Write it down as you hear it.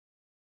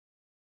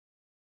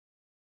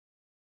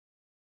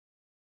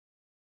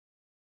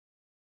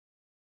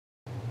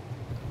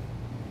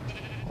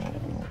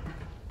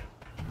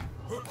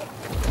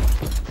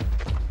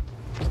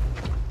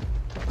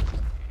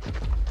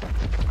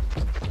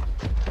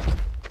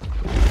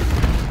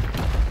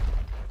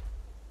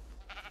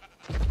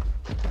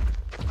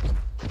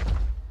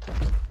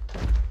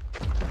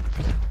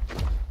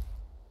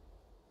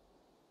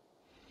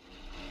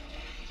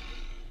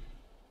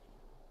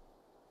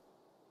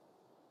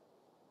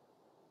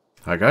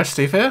Hi guys,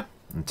 Steve here,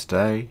 and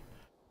today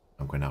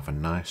I'm going to have a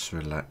nice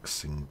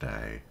relaxing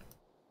day.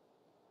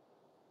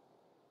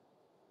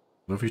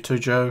 Love you too,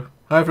 Joe.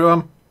 Hi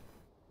everyone.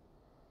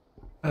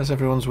 How's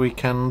everyone's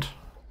weekend?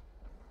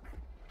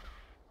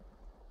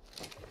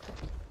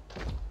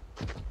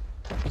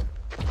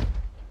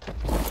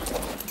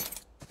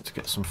 Let's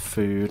get some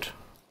food.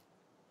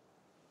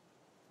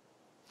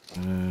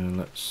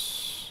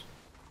 Let's...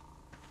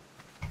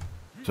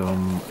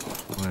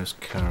 Where's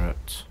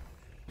carrot?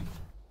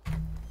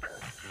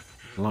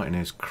 Lighting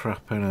is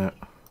crap, innit?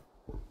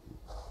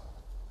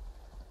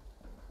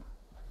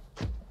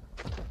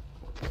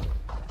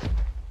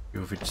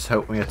 You've just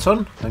helped me a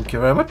ton. Thank you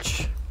very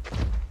much.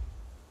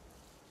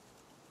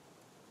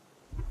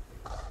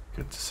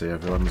 Good to see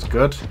everyone's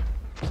good.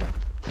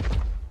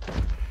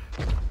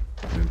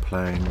 I've been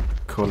playing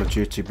Call of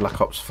Duty Black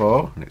Ops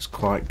 4 and it's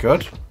quite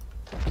good.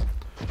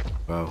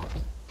 Well,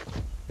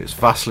 it's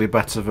vastly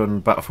better than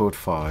Battlefield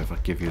 5, I'll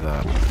give you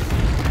that.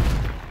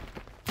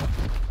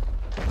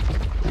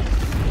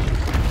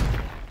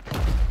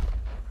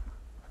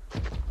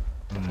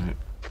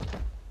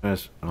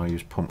 I'll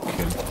use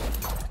pumpkin.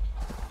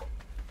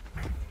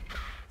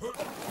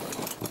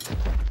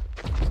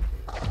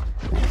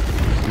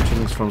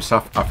 Greetings from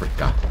South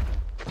Africa.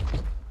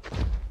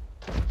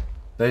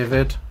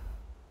 David,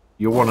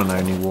 your one and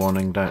only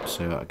warning, don't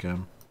say that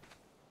again.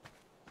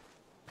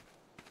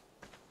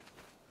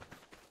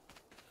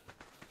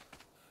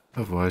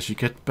 Otherwise you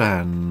get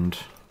banned.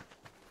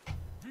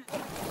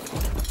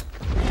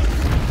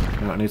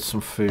 I need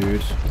some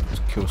food.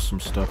 Let's kill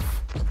some stuff.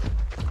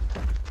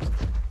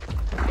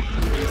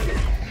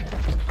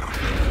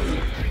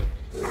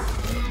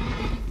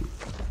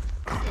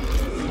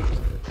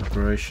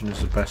 Aberration is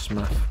the best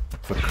map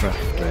for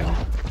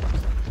crafting,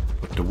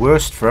 but the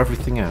worst for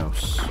everything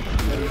else.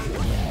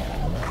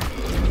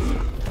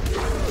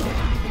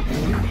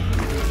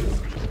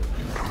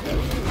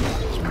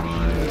 It's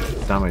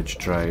my damage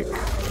Drake.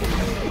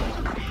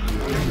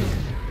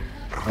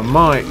 I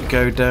might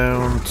go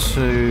down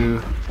to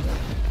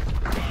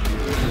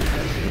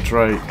the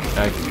Drake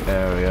egg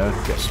area,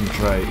 get some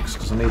drakes,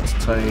 because I need to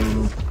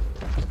tame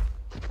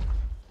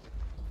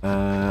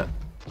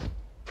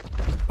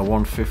a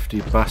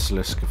 150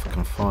 basilisk if I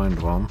can find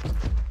one.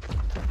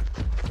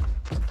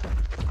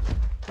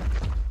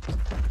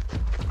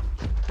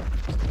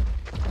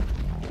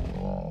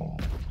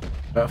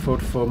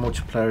 Battlefield 4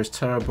 multiplayer is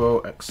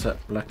terrible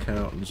except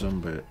Blackout and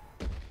Zombie.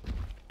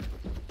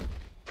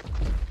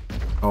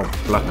 Oh,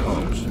 Black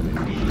Ops.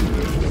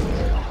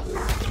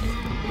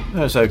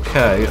 No, it's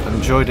okay. I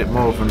enjoyed it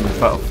more than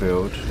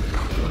Battlefield.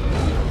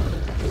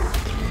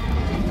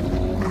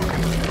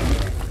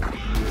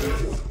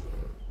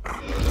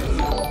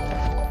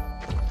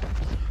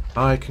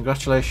 Hi,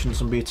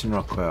 congratulations on beating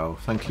Rockwell.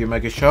 Thank you,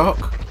 Mega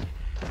Shark.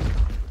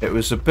 It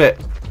was a bit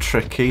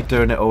tricky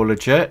doing it all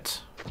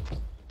legit,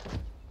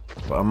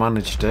 but I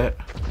managed it.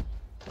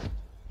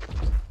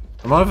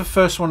 Am I the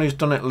first one who's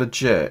done it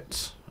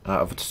legit out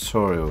of the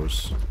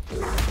tutorials?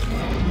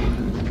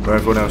 Where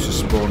everyone else has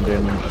spawned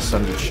in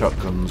ascended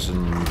shotguns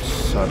and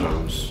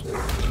saddles.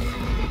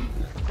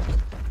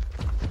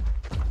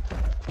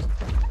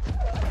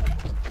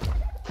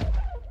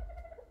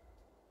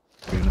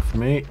 Enough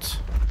meat.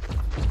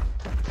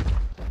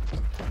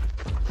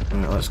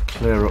 Right, let's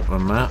clear up the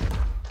map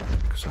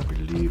because I'll be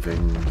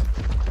leaving.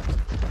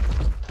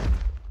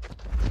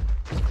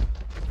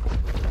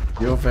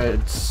 Your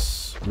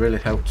vids really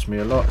helped me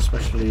a lot,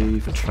 especially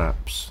the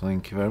traps.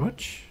 Thank you very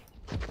much.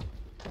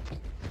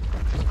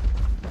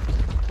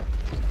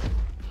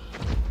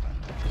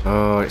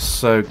 Oh, it's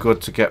so good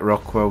to get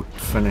Rockwell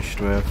finished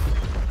with.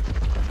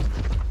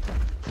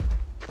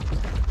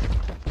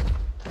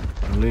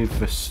 I'll leave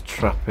this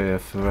trap here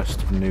for the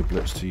rest of the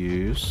Nooblets to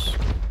use.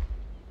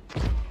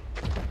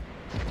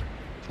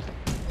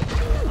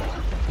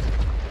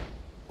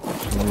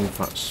 Move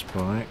that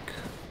spike.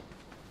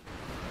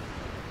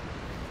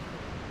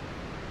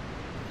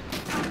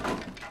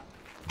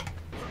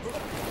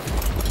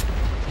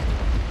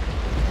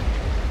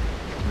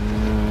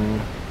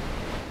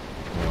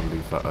 I'll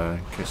leave that there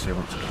in case they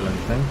want to kill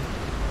anything.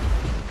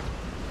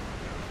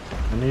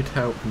 I need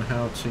help on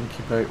how to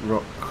incubate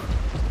rock.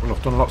 Well,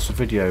 I've done lots of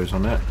videos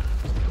on it.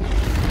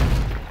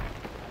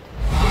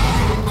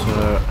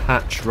 To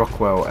hatch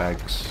Rockwell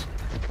eggs.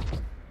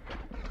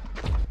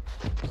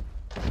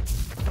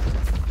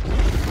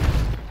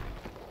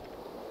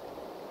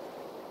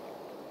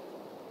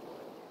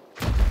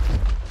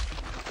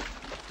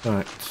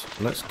 Right,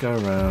 let's go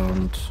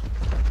around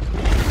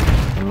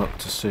and look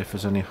to see if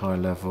there's any high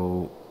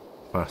level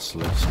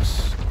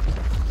basilisks.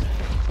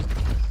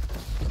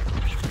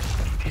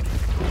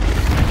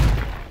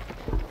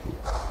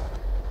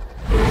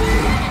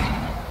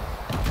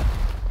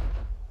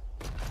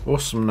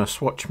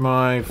 Awesomeness, watch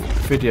my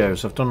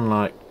videos. I've done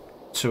like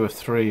 2 or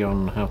 3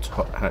 on how to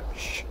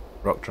hatch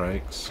rock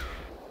drakes.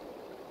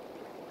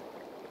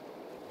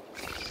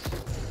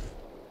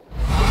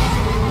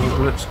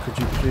 Nooblets, could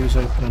you please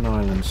open an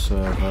island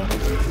server?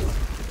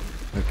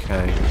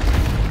 Okay.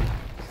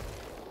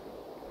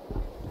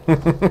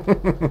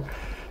 For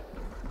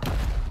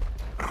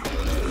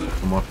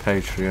my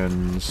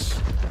Patreons.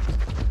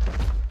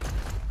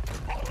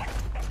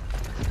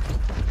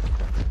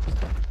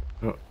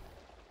 Oh,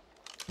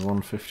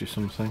 150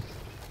 something.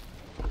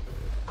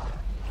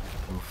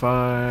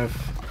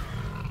 5.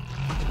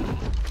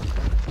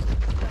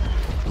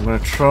 I'm going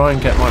to try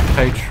and get my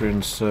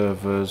Patreon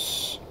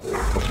servers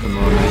up and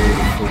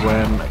running for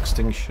when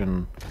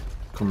Extinction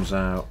comes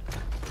out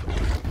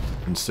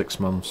in 6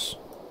 months.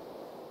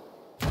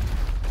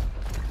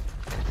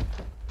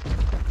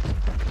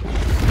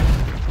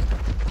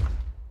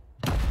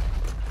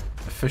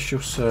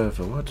 Official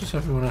server. Why does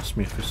everyone ask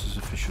me if this is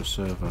official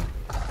server?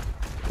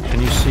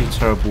 Can you see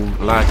terrible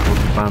lag or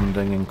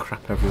banding and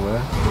crap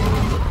everywhere?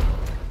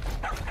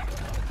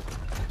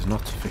 It's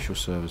not official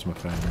servers, my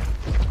friend.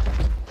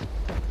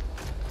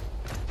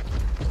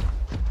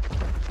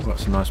 Oh,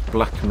 that's a nice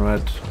black and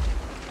red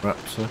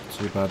raptor.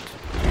 Too bad.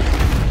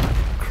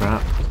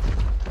 Crap.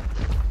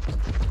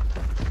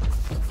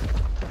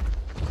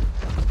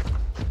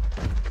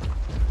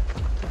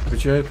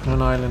 Would you open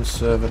an island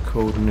server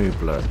called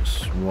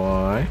Nooblets?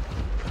 Why?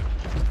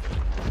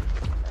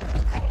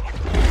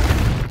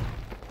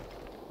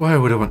 Why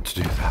would I want to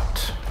do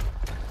that?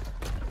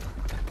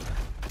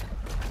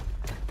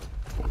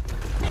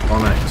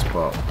 On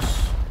Xbox?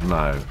 No,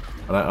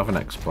 I don't have an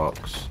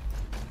Xbox.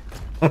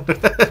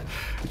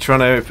 You're trying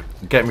to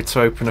get me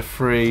to open a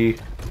free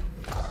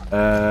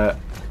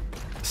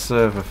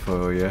server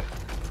for you.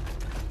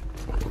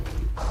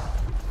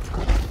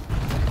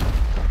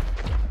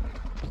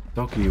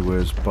 Doggy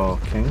was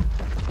barking.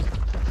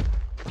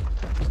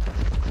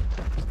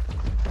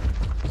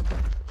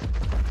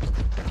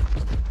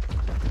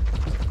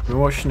 I've been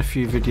watching a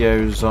few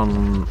videos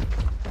on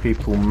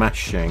people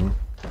meshing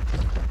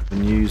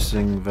and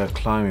using their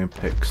climbing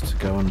picks to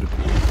go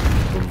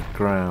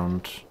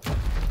underground.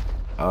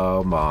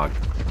 Oh my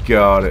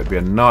god, it'd be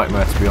a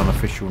nightmare to be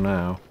unofficial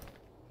now.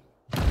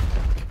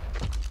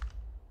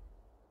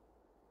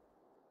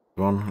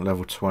 Go on,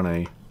 level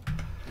 20.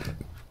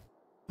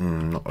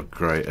 Not the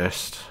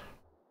greatest.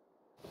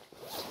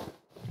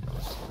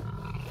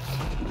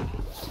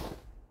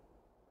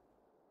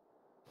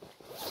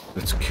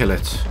 Let's kill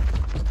it.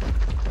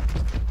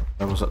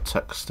 Where was that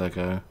text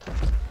go?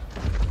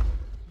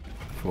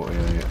 48.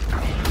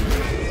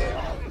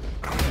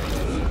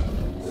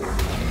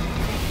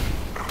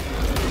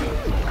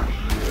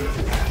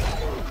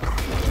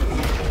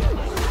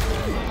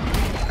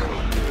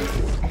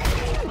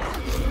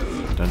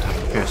 Don't have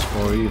a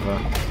PS4 either.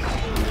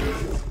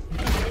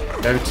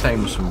 Go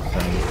tame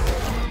something.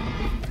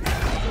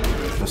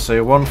 I see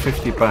a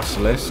 150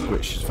 basilisk,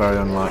 which is very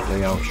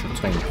unlikely I shall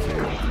tame for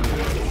you.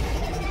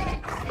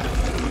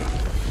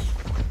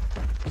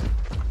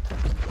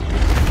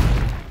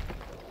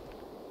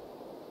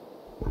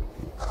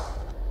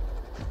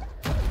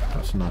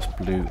 That's a nice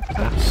blue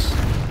ass.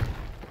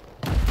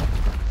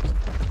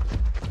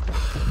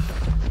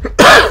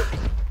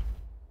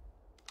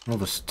 All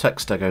the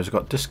text degos have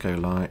got disco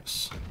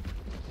lights.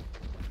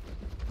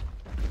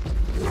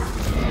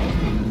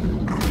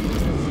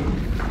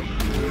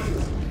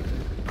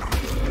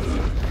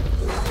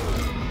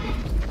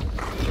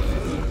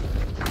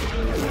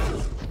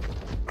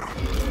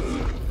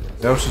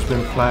 Else has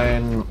been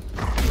playing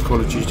Call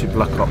of Duty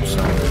Black Ops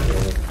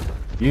 8.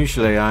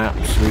 Usually I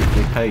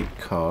absolutely hate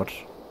COD,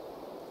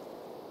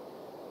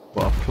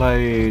 but I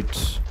played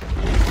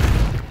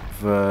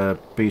the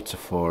beta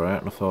for it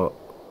and I thought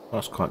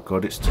that's quite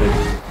good. It's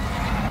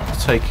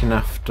taking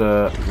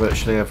after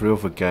virtually every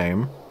other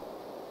game.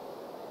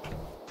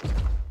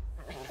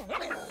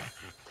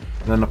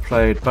 And then I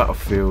played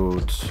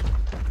Battlefield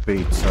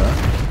beta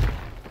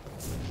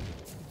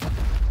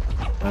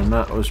and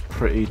that was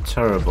pretty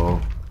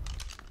terrible.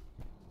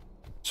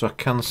 So I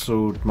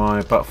cancelled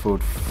my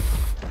Battlefield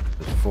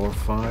 4 or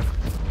 5?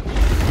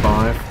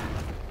 5.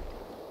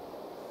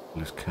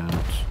 Lose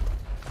count.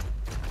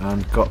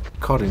 And got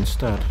COD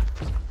instead.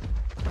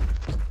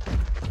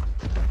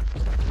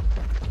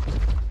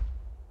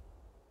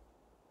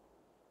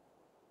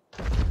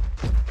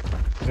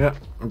 Yeah,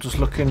 I'm just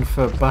looking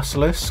for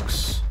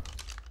basilisks.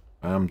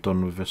 I am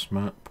done with this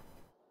map.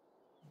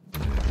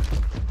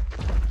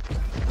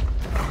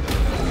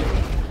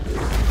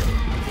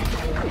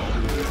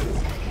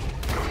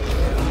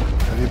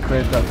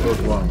 Played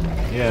Battlefield 1.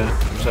 Yeah,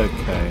 it's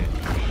okay.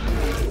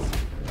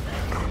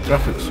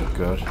 Graphics are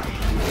good.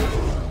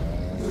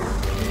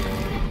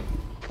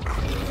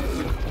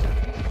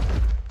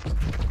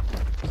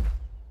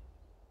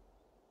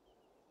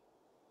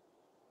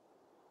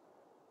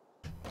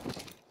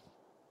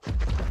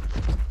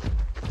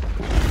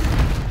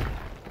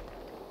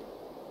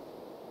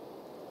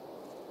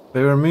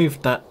 They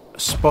removed that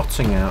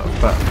spotting out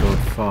of Battlefield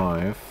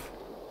 5.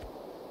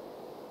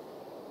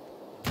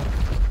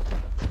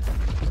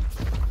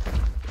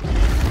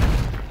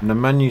 And the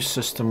menu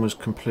system was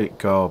complete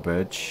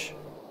garbage,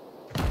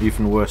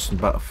 even worse than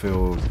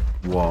Battlefield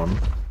 1.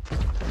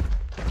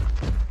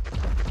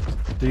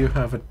 Do you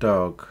have a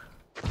dog?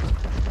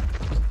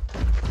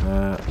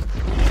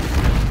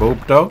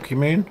 Bulb dog, you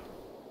mean?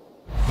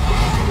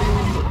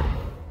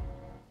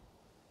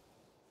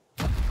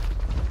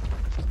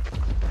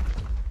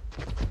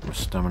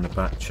 stamina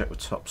back, check the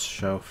top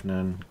shelf and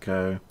then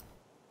go.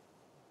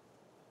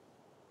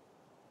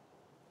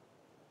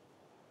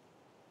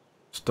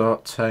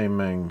 Start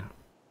taming.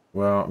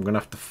 Well, I'm going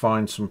to have to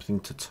find something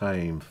to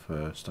tame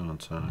first,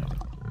 aren't I?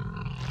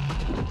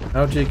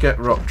 How do you get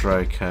rock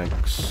drake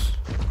eggs?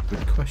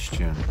 Good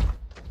question.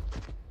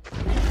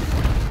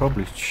 I'll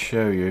probably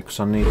show you because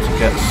I need to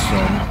get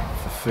some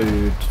for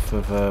food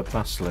for the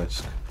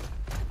basilisk.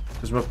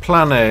 Because my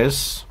plan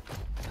is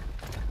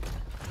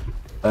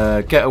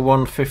get a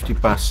 150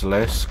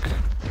 basilisk,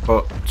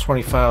 put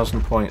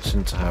 20,000 points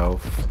into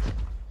health,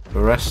 the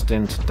rest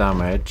into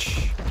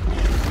damage,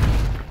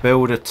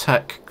 build a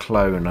tech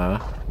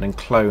cloner, then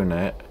clone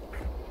it,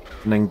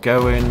 and then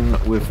go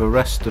in with the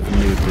rest of the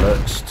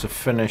Nooblets to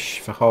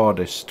finish the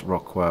hardest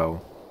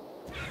Rockwell.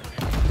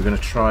 We're going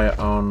to try it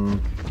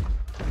on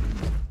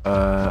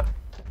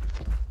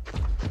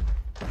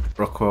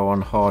Rockwell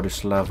on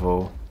hardest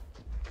level.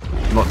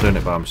 I'm not doing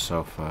it by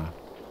myself though.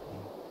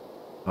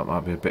 That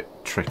might be a bit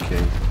tricky.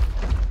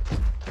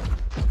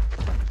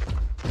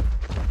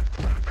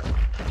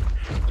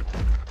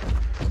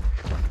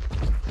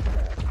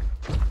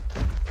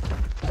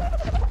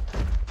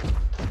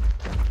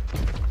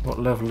 What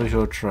level is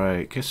your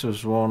Drake? This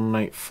was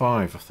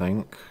 185, I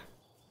think.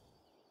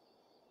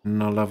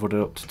 And I leveled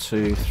it up to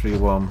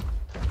 231.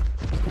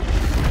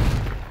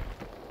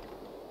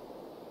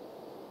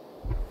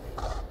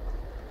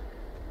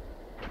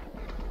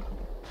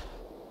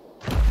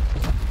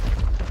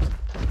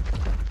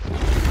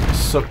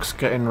 Sucks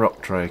getting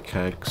rock drake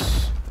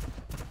eggs.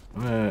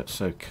 It's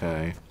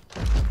okay.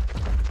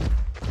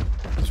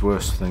 There's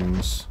worse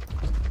things.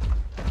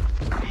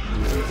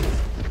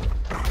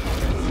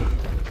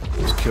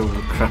 Let's kill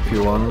the crappy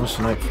ones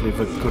and hopefully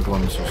the good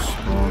ones will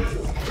spawn.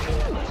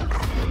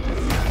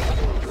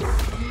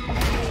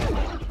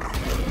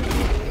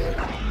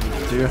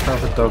 Do you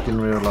have a dog in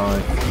real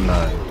life?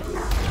 No.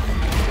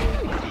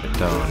 It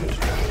died.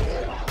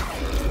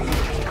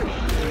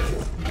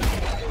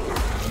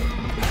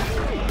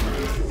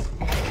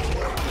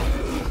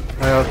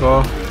 Hey, I'll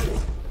go.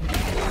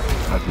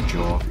 Had the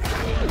jaw.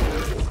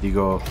 You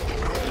go.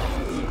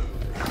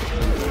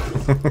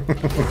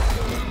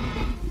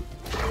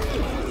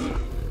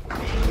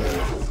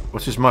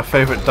 What is my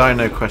favourite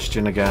dino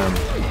question again?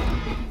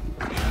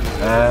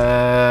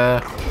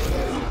 That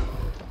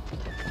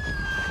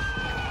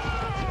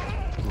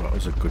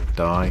was a good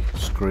die.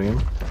 Scream.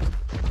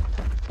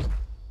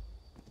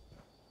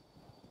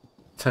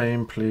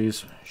 Tame,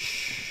 please.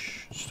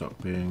 Shh. Stop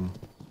being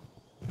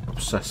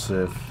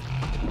obsessive.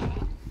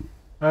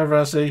 Hi,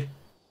 Razzie.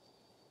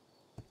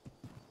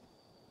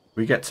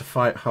 We get to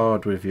fight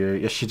hard with you.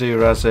 Yes, you do,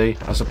 Razzie.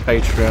 As a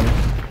Patreon,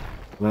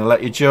 I'm going to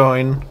let you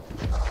join.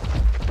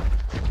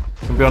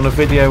 You can be on a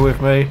video with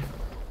me.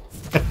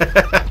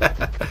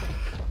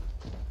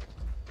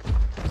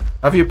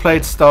 Have you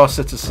played Star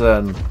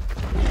Citizen?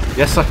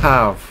 Yes, I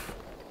have.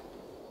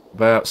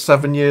 About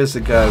 7 years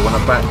ago when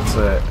I backed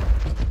it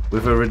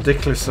with a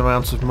ridiculous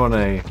amount of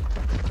money.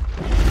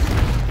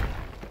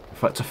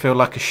 In fact, I feel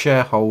like a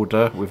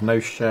shareholder with no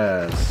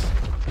shares.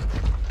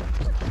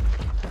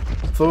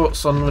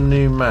 Thoughts on the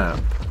new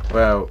map?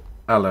 Well,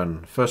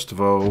 Alan, first of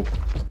all,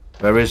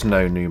 there is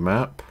no new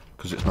map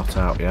because it's not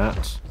out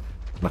yet.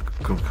 And I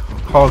can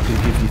hardly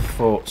give you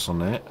thoughts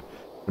on it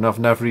when I've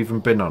never even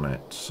been on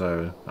it,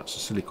 so that's a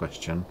silly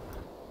question.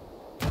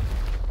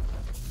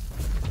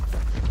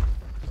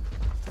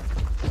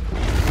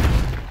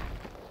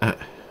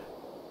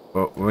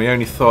 But the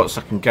only thoughts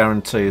I can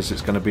guarantee is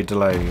it's going to be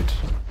delayed.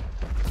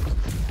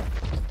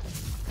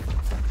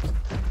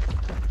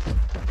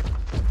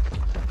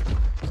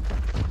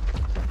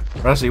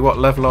 Razzie, what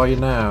level are you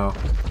now?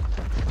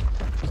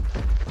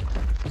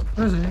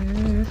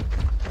 Razzie,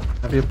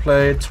 have you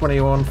played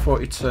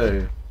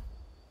 2142?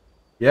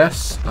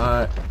 Yes,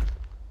 I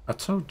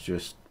told you.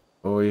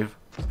 Or you,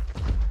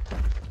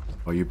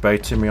 are you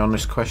baiting me on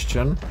this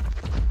question?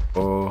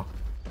 Or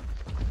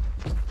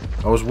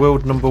I was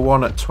world number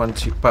 1 at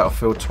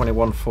Battlefield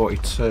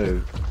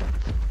 2142.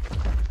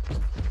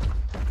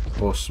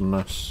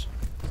 Awesomeness.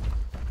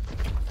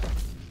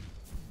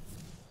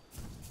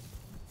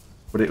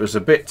 But it was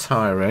a bit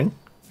tiring.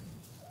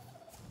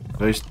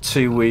 Those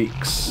 2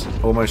 weeks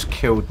almost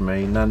killed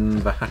me, and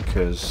then the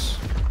hackers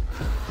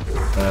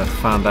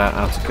found out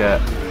how to get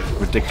a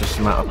ridiculous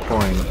amount of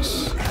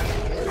points.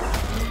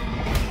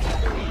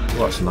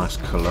 Well, that's a nice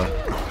colour.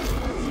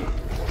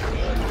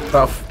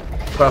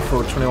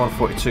 Battlefield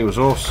 2142 was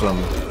awesome.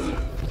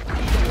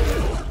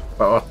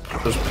 But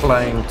I was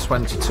playing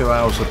 22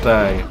 hours a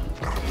day.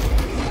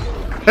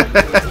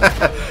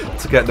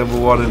 To get number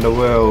 1 in the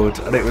world,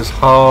 and it was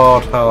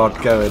hard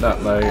going,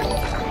 that mate.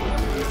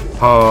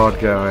 Hard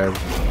going.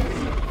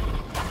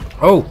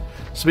 Oh,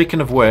 speaking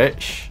of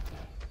which,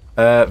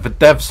 the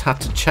devs had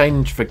to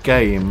change the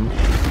game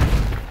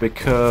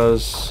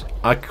because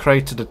I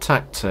created a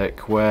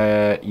tactic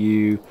where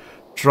you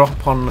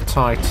drop on the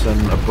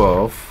Titan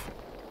above,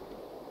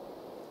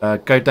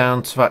 go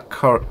down to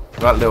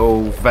that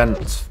little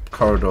vent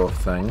corridor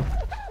thing,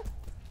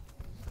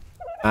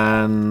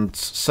 and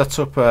set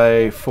up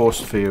a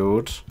force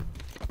field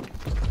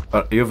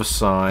at the other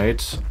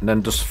side, and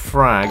then just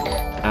frag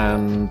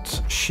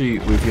and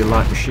shoot with your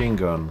light machine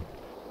gun.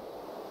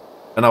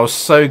 And I was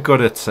so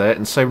good at it,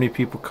 and so many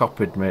people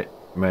copied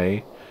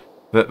me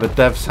that the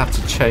devs had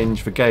to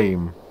change the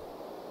game.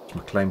 It's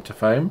my claim to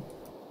fame.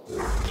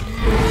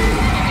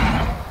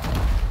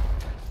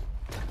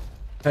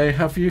 Hey,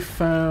 have you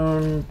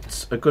found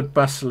a good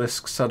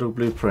basilisk saddle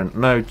blueprint?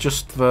 No,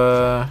 just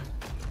the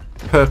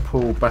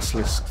purple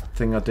basilisk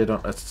thing I did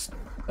on at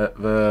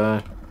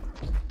the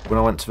when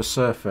I went to the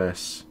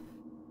surface.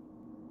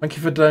 Thank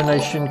you for the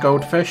donation,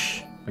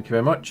 Goldfish. Thank you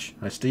very much.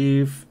 Hi,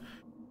 Steve.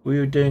 Were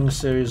you doing a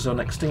series on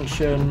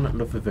extinction?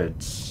 Love the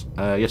vids.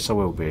 Yes, I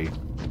will be.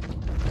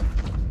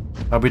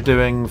 I'll be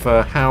doing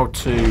the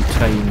how-to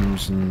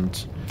tames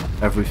and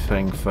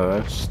everything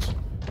first.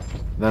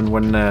 Then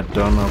when they're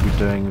done, I'll be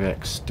doing the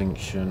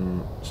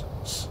extinction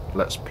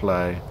let's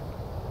play.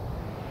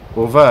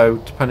 Although,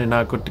 depending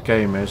how good the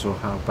game is or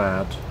how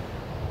bad.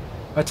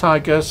 Hi,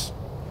 Tigers.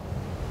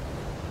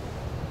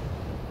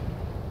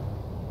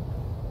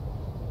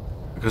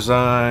 Because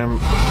I'm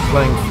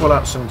playing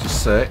Fallout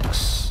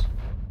 76.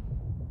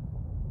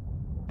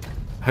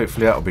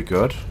 Hopefully that'll be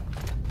good.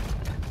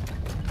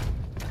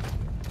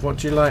 What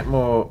do you like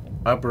more,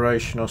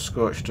 Aberration or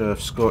Scorched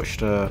Earth?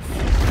 Scorched Earth.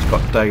 It's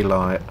got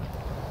daylight.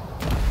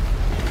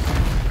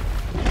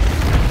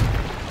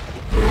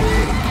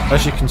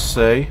 As you can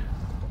see,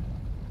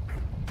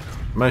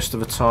 most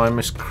of the time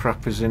this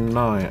crap is in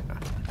night.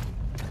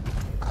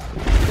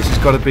 This has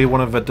got to be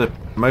one of the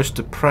most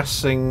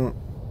depressing,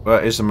 well,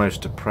 it is the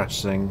most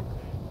depressing,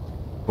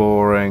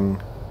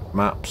 boring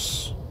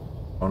maps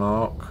on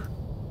ARK.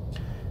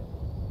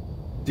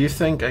 Do you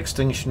think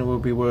Extinction will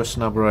be worse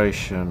than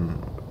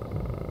Aberration?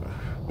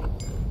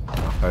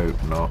 I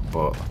hope not,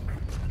 but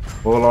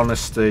all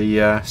honesty,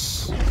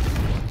 yes.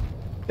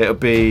 It'll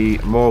be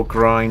more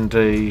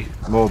grindy,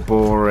 more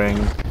boring,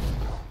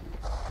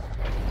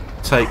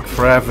 take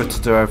forever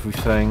to do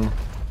everything.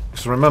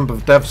 Because remember,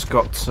 the devs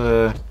got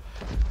to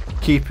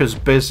keep us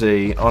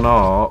busy on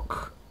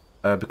ARK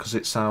because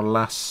it's our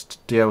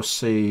last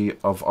DLC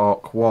of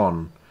ARK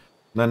 1.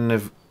 Then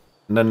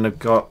they've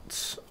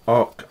got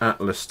ARK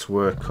Atlas to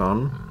work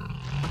on,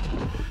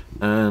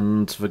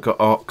 and they've got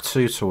ARK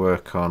 2 to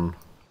work on.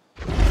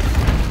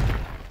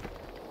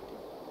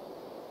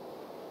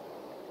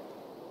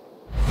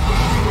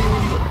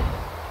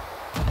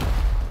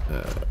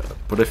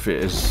 But if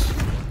it is,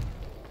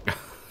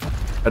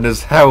 and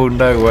there's hell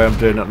no way I'm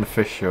doing it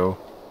unofficial.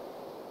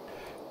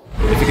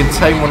 If you can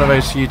tame one of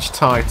those huge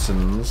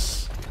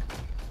titans,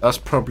 that's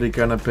probably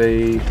going to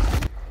be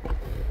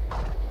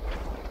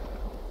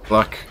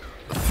like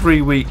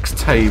 3 weeks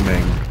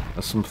taming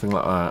or something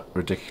like that.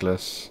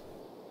 Ridiculous.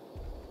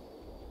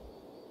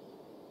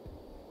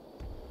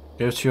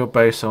 Go to your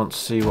base. I want to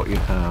see what you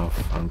have.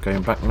 I'm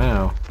going back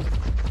now.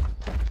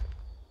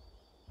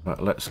 Right,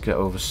 let's get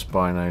all the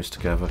Spinos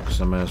together because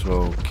I may as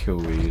well kill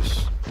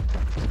these.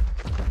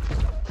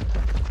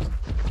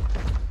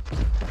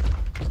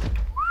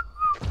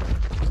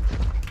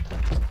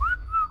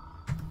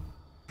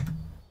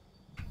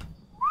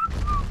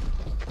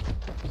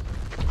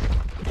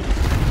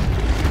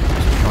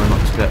 Try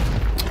not to get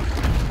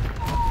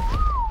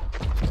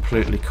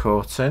completely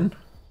caught in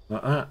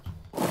like that.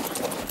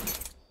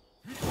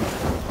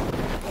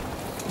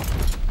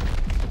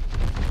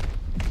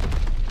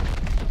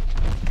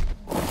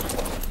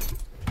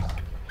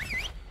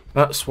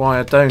 That's why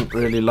I don't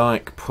really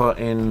like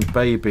putting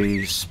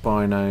babies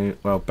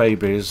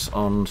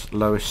on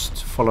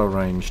lowest follow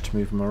range to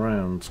move them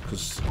around,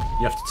 because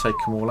you have to take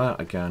them all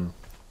out again.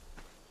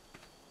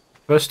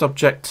 First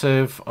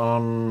objective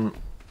on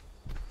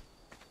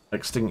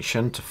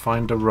Extinction, to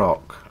find a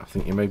rock. I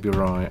think you may be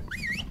right.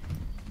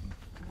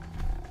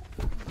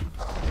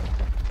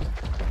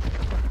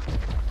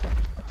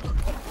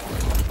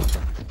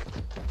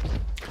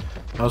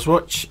 I was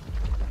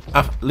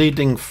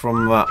leading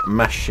from that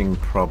meshing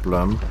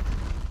problem,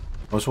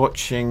 I was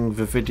watching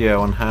the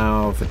video on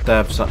how the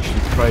devs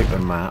actually create the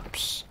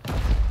maps,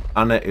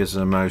 and it is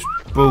the most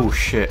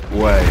bullshit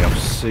way I've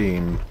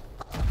seen.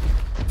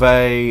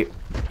 They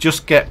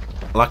just get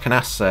like an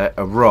asset,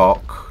 a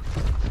rock,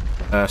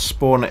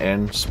 spawn it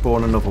in,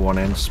 spawn another one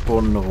in,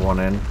 spawn another one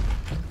in,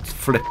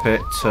 flip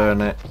it, turn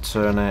it,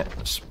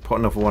 put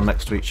another one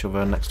next to each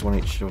other, next one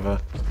each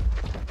other,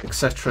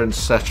 etc,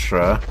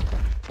 etc.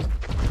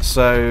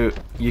 So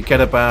you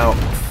get about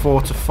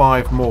 4 to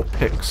 5 more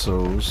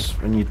pixels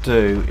than you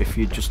do if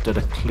you just did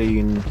a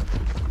clean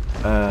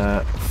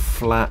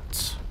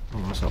flat, oh,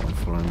 what's that one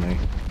following me?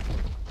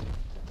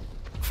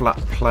 Flat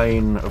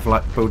plane of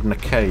like building a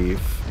cave.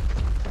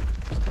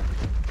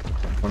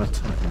 I want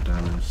to type them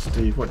down.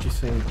 Steve, what do you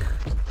think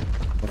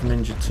of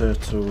Ninja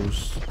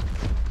Turtles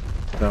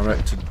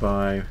directed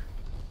by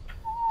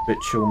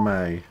Mitchell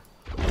May?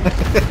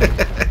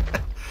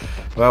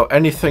 Well,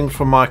 anything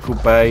from Michael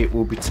Bay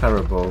will be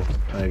terrible.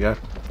 There you go.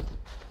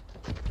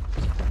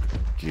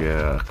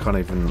 Yeah, I can't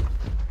even...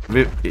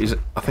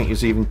 I think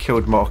he's even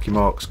killed Marky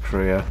Mark's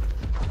career.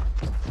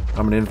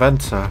 I'm an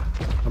inventor.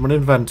 I'm an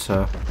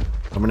inventor.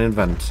 I'm an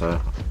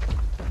inventor.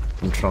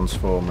 In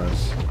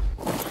Transformers.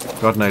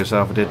 God knows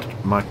how I did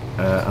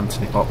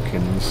Anthony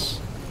Hopkins.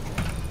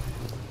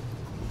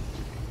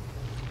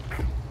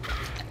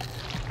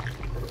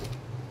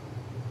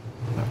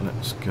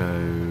 Let's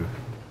go.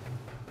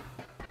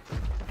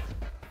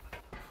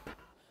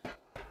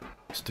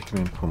 Stick him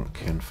in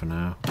pumpkin for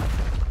now.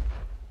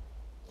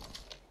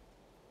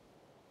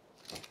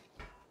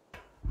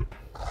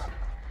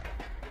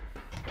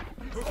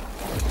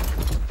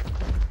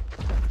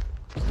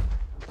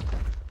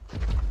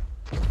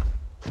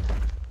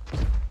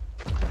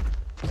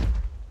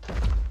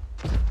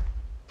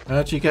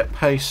 How do you get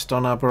paste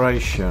on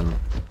Aberration?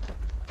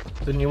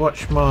 Didn't you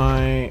watch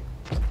my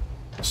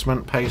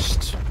cement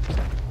paste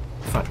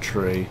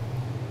factory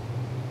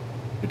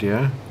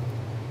video?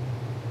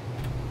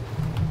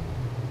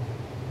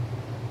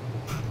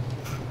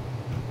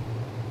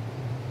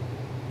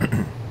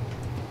 Right,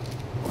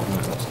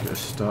 let's get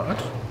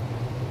started.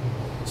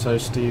 So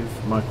Steve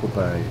Michael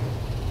Bay.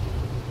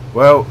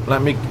 Well,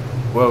 let me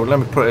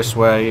put it this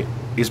way: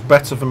 he's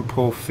better than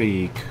Paul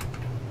Feig.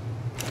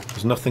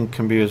 Because nothing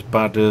can be as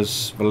bad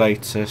as the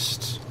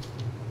latest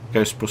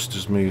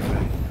Ghostbusters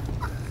movie.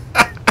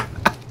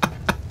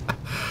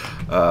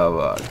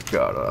 Oh my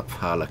god, what a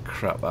pile of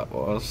crap that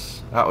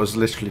was. That was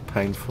literally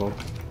painful.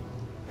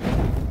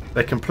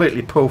 They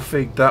completely Paul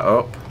Feig'd that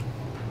up.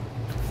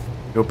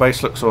 Your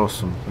base looks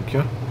awesome, thank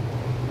you.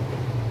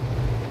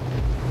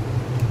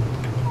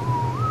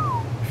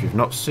 If you've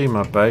not seen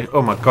my base...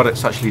 Oh my god,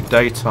 it's actually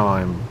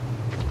daytime.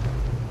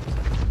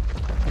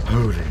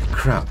 Holy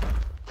crap.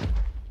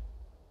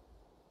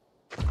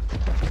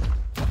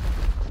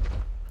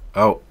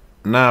 Oh,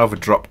 now the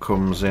drop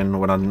comes in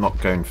when I'm not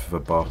going for the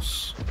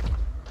boss.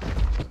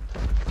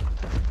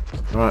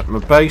 Right, my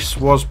base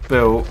was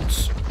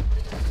built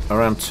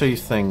around two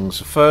things.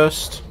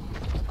 First,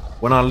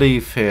 when I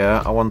leave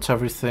here, I want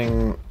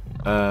everything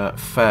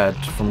fed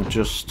from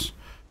just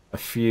a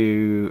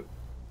few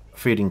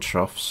feeding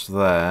troughs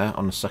there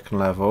on the second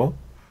level.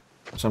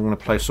 So I'm going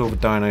to place all the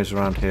dinos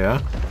around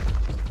here.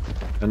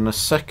 And the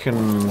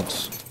second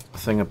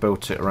thing I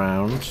built it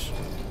around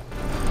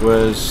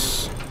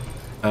was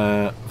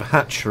the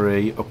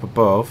hatchery up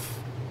above.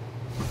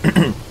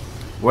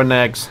 When the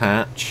eggs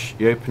hatch,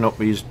 you open up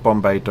these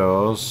Bombay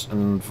doors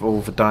and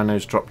all the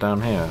dinos drop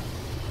down here.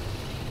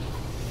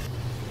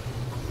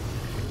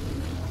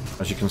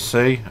 As you can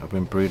see, I've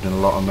been breeding a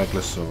lot of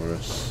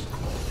Megalosaurus.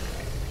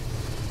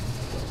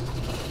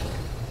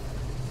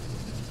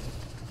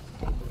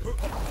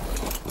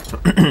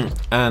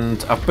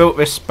 And I've built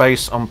this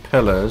space on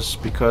pillars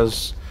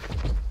because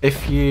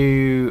if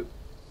you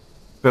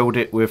build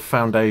it with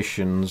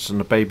foundations and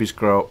the babies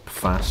grow up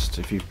fast,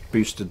 if you've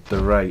boosted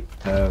the rate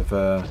of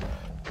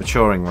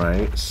maturing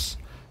rates,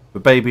 the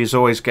babies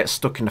always get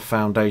stuck in the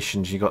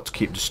foundations. You got to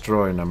keep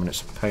destroying them and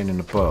it's a pain in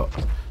the butt.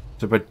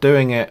 So by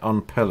doing it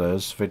on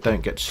pillars, they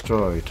don't get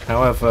destroyed.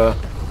 However,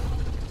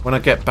 when I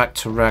get back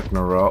to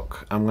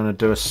Ragnarok, I'm going to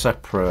do a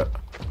separate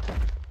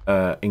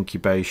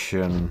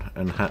incubation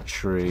and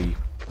hatchery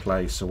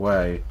place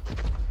away.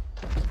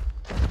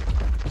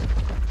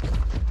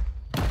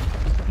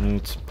 I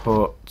need to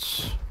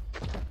put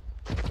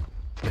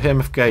the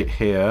Behemoth gate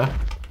here,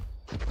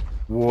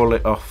 wall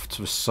it off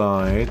to the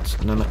side,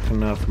 and then I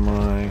can have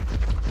my...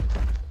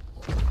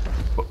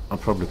 I'll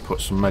probably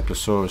put some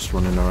Megalosaurus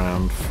running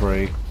around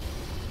free.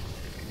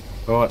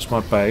 Oh, that's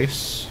my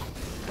base.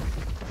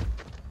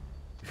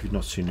 If you've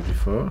not seen it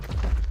before.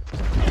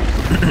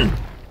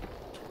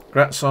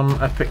 Congrats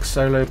on epic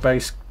solo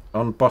base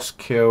on boss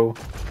kill,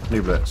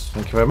 Nooblets.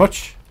 Thank you very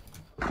much.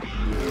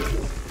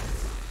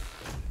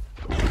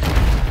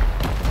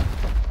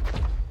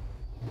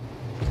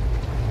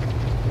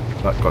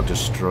 That got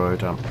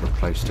destroyed. I haven't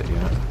replaced it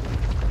yet.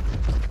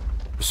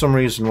 For some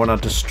reason, when I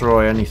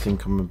destroy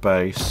anything on my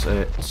base,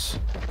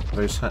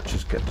 those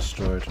hatches get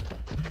destroyed.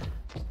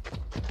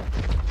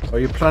 Are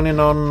you planning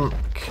on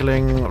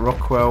killing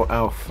Rockwell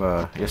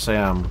Alpha? Yes, I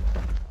am.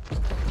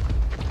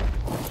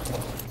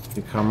 I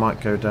think I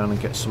might go down and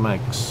get some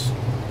eggs.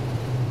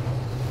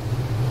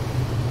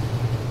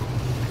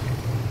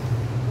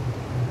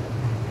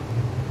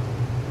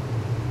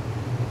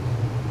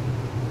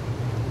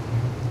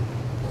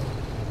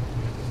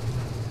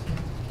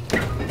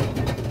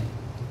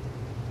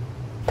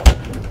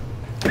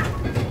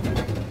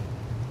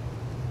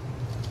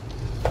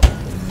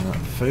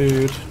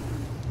 Food.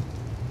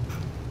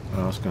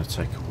 Oh, that's going to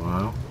take a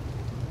while.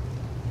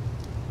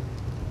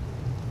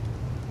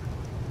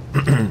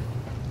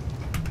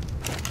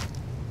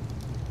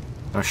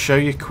 I'll show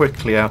you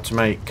quickly how to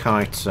make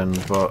chitin,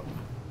 but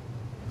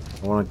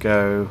I want to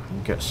go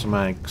and get some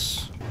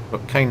eggs.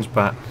 But Kane's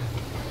back.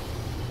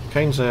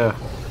 Kane's here.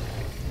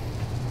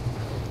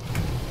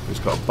 He's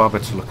got a bobber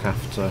to look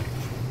after.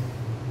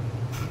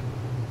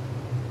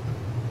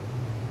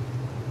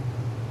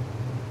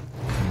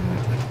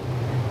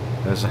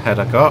 There's a head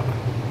I got.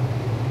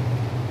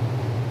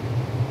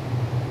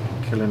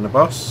 Killing the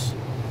boss.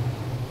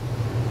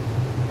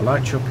 I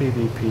liked your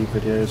PvP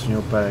videos and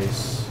your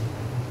base.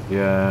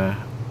 Yeah,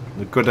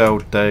 the good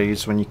old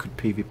days when you could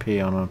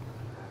PvP on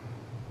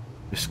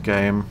this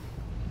game.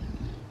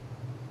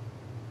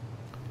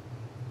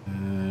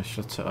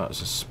 Should I take that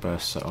as a spare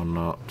set or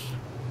not?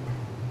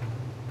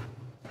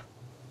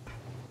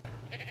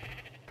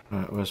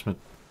 Right, where's my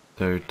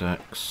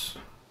Dodex?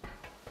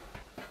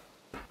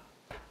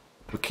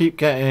 We keep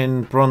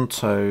getting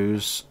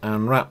Brontos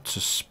and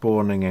Raptors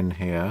spawning in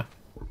here.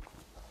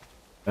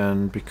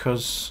 And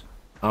because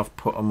I've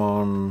put them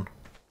on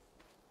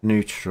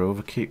neutral,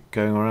 they keep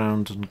going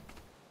around and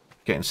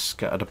getting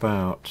scattered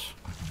about.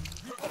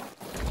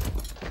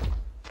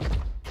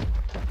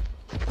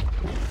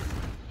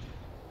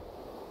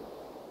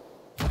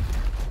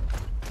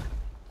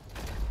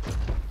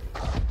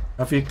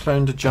 Have you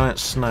cloned a giant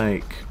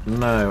snake?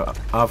 No,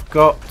 I've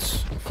got...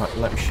 In fact,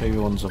 let me show you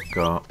the ones I've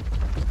got.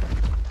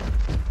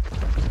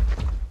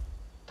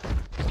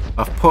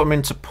 I've put them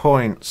into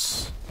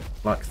points,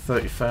 like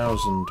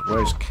 30,000.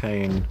 Where's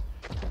Kane?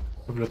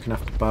 We're looking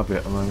after Babby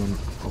at the moment.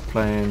 We're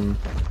playing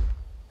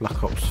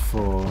Black Ops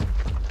 4.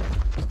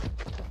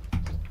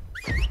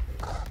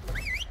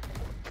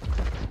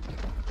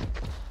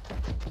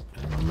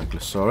 And my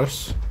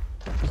Megalosaurus.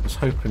 I was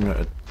hoping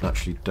that it'd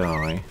actually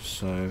die,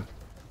 so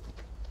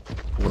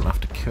I wouldn't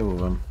have to kill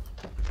them.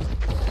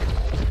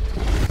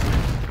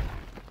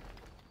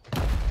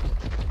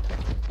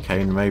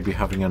 Kane may be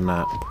having a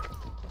nap.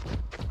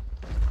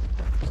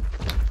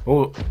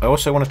 Oh, I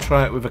also want to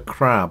try it with a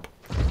crab.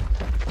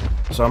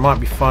 So I might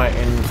be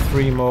fighting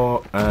two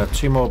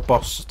more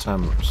boss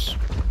attempts.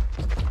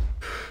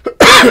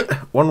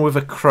 One with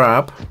a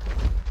crab.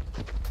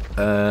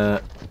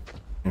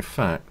 In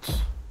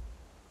fact,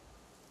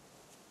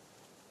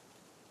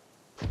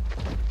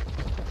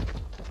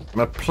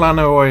 my plan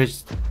I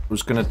always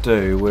was going to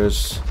do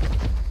was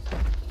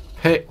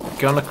pick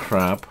gun a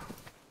crab,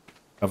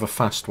 have a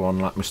fast one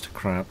like Mr.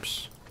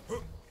 Krabs.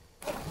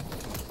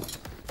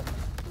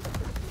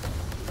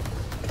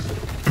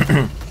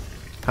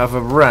 Have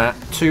a rat,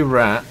 2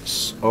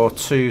 rats, or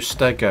 2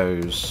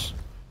 stegos.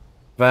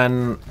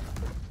 Then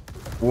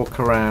walk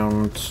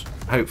around.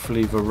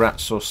 Hopefully the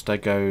rats or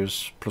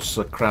stegos plus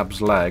the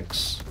crab's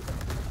legs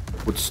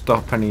would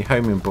stop any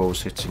homing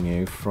balls hitting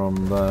you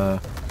from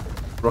the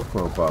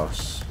Rockwell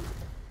boss.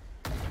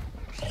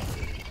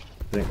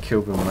 Don't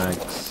kill the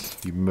legs,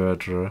 you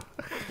murderer.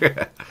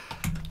 Right.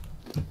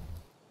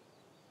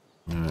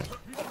 That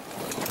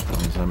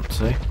one's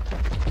empty.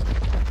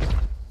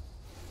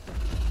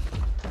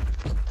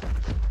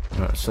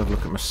 Right, let's have a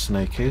look at my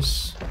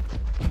snakies.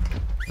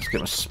 Let's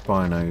get my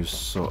Spinos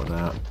sorted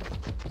out.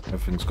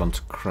 Everything's gone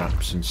to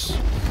crap since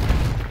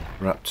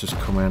Raptors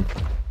come in.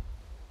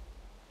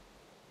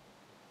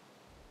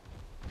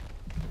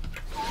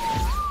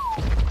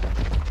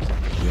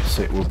 Yes,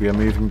 it will be a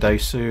moving day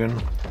soon.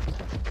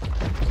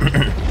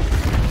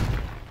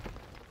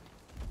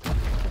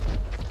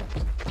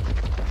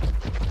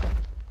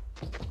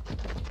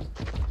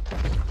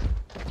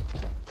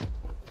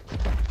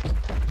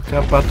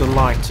 Look how bad the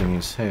lighting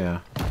is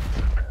here.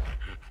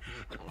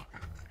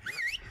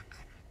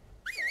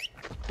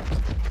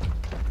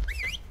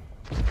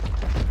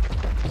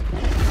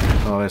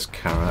 Oh, there's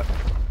Carrot.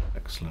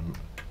 Excellent.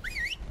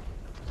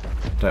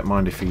 Don't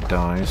mind if he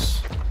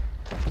dies.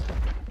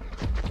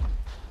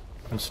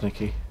 And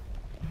Sneaky.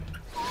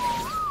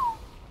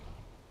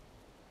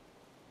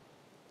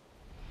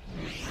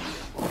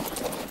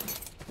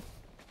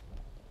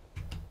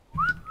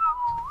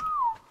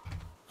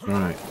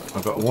 Right,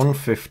 I've got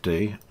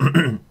 150.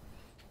 Sorry,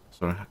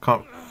 I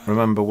can't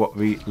remember what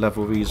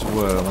level these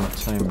were when I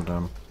tamed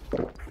them.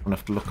 I'm gonna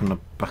have to look on the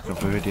back of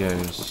the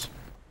videos.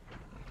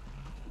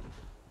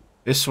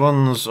 This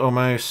one's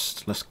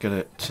almost, let's get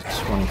it to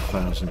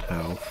 20,000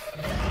 health.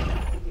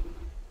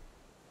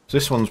 So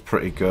this one's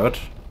pretty good.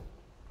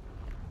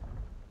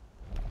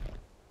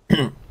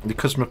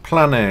 Because my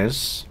plan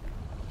is,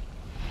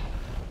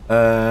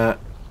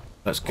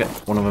 let's get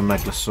one of the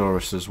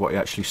Megalosauruses, what you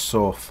actually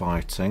saw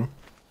fighting.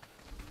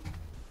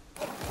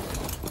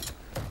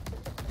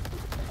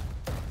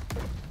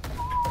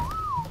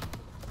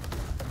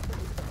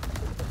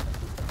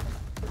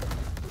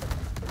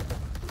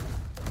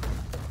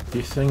 Do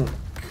you think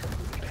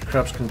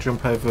crabs can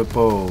jump over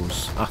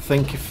balls? I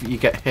think if you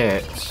get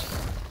hit,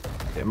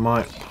 it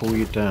might pull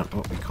you down.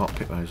 Oh, you can't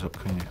pick those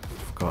up, can you?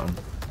 I've forgotten.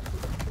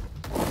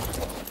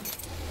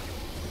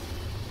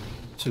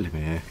 Silly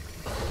me here.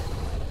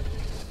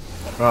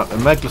 Right, the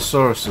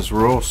Megalosauruses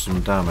were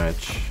awesome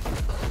damage.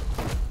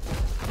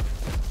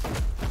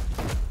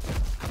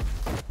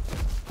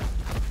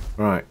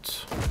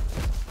 Right.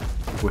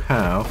 We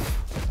have...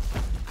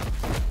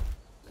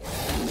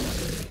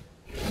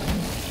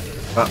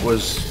 That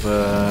was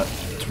for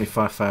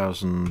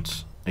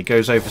 25,000. It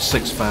goes over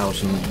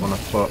 6,000 when I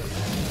put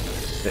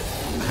it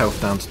health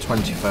down to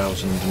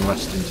 20,000 and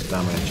rest into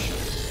damage.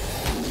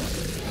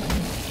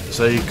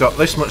 So you've got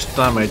this much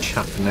damage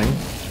happening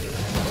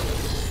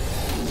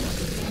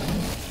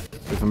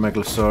with a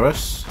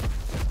Megalosaurus.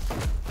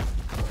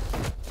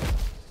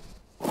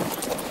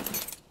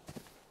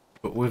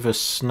 But with a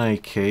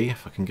Snaky,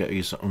 if I can get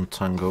these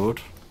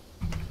untangled.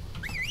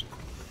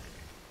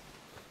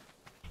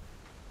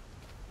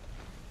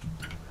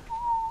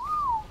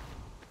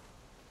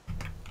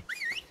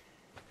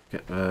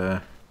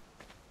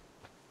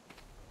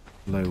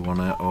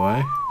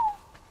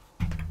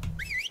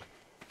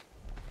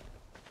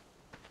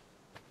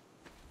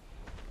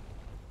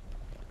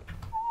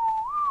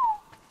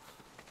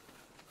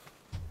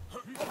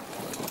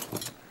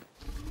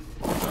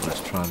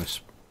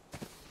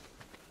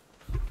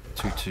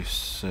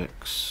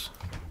 826.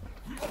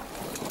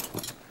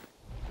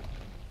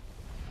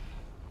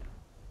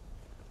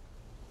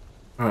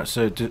 Alright,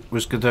 so it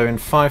was doing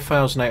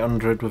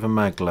 5,800 with a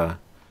Megla.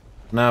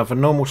 Now the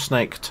normal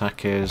snake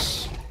attack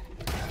is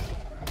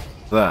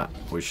that,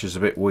 which is a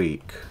bit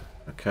weak.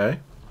 Okay.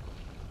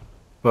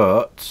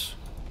 But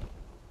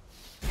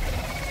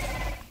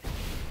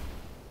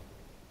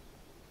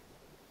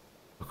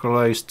look at all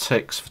those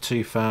ticks for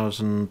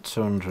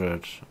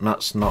 2,200. And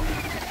that's not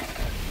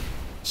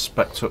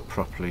spec'd up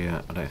properly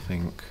yet, I don't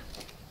think.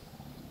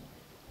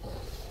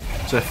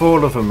 So if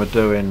all of them are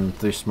doing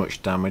this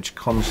much damage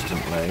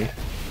constantly,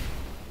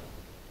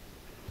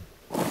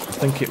 I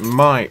think it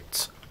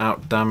might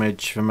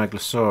out-damage the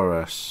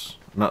Megalosaurus.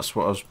 And that's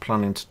what I was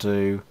planning to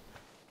do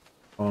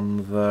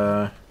on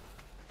the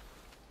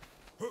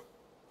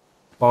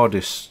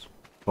hardest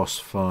boss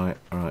fight.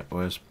 Alright,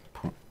 where's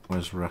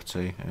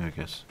Ratty? Here, I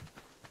guess.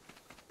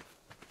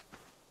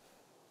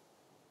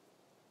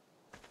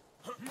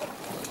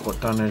 What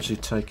damage are you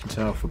taking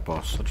to Alpha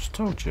Boss? I just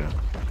told you.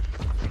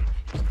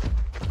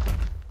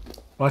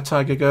 Bye,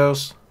 Tiger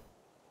Girls.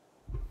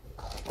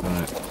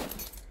 Right,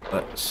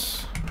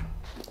 let's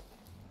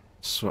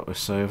swap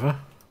this over.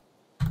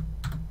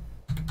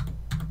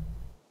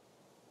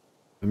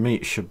 The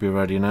meat should be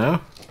ready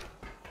now.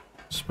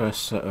 Spare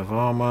set of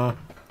armour.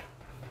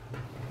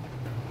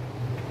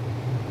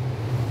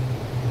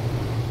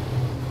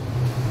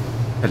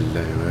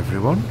 Hello,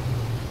 everyone.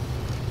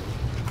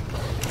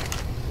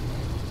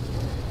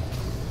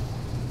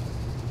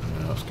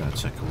 Yeah, that's going to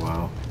take a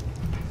while.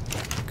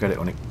 Get it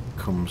when it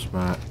comes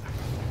back.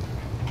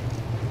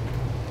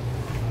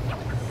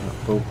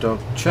 That bulldog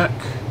check.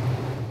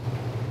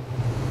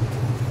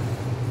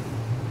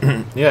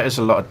 Yeah, it's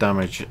a lot of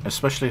damage,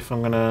 especially if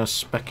I'm going to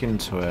spec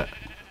into it.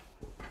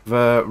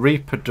 The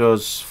Reaper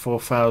does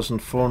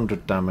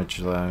 4,400 damage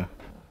though.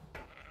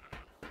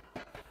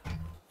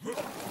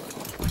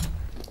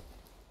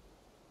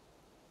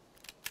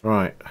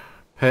 Right,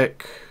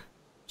 pick,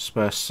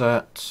 spare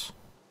set,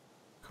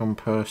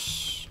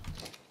 compass,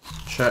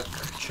 check,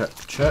 check,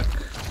 check.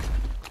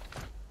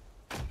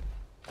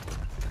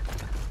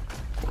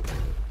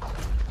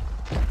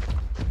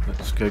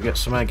 Let's go get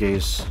some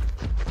eggies.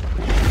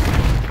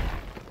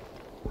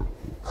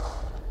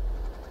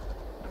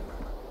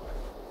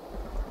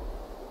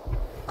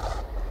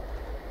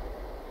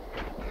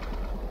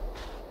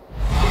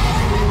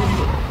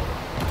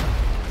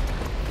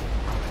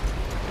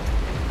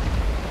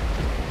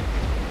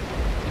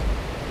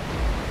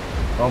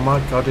 Oh my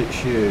god,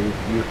 it's you.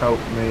 You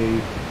helped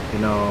me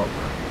in your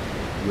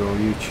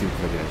YouTube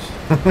videos.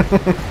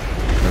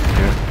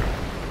 Okay.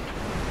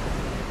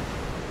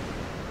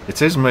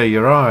 It is me,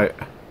 you're right.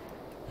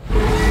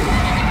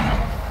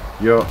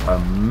 You're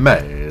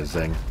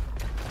amazing.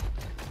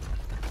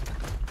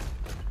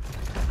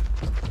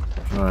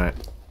 Right.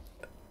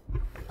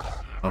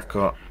 I've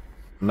got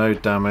no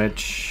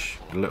damage,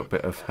 a little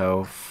bit of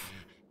health.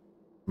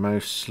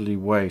 Mostly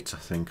weight, I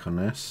think, on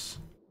this.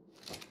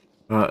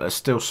 Right, there's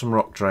still some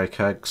rock drake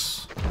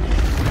eggs.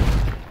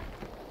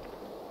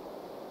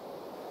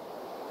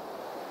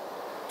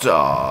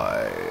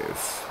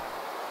 Dive.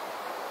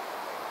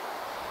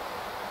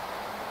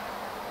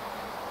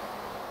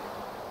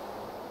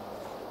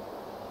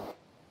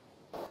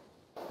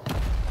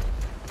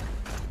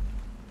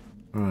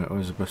 Right,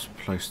 where's the best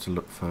place to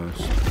look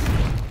first?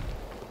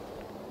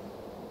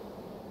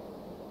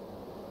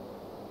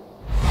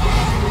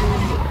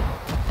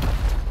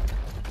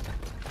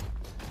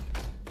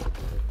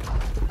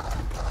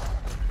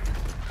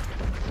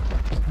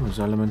 There's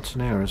elements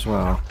in here as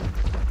well.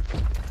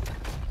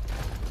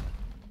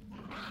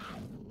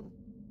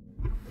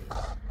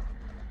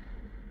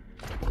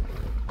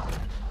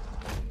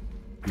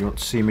 You want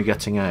to see me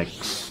getting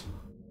eggs?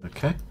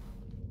 Okay.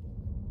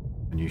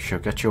 And you shall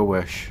get your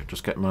wish.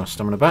 Just get my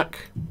stamina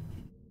back.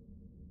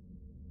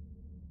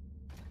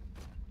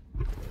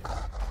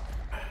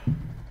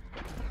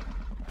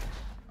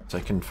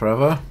 Taking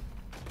forever.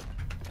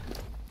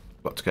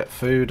 Got to get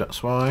food,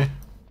 that's why.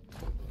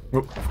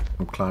 Oop,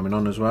 I'm climbing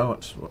on as well.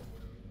 That's what.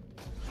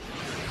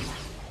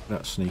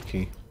 That's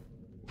sneaky.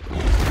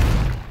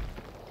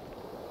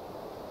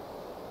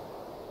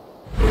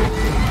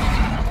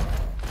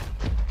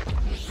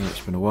 It's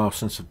been a while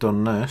since I've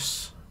done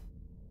this.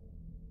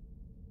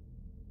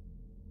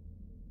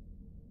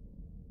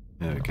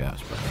 There we go,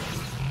 that's better.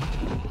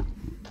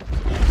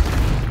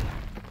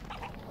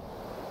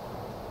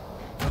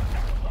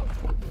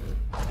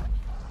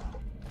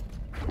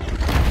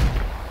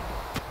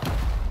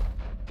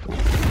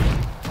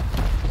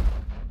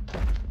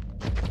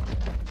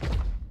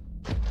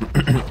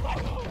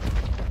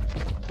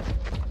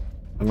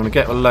 I'm going to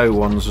get the low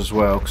ones as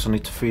well because I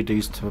need to feed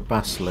these to the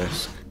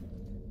basilisk.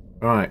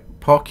 Right,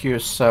 park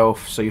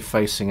yourself so you're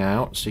facing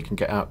out so you can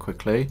get out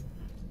quickly.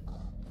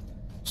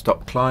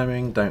 Stop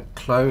climbing, don't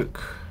cloak.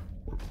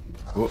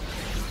 Whoop.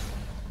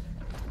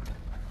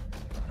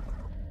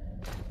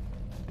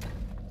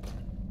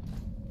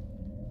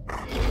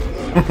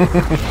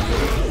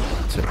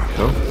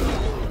 Typical.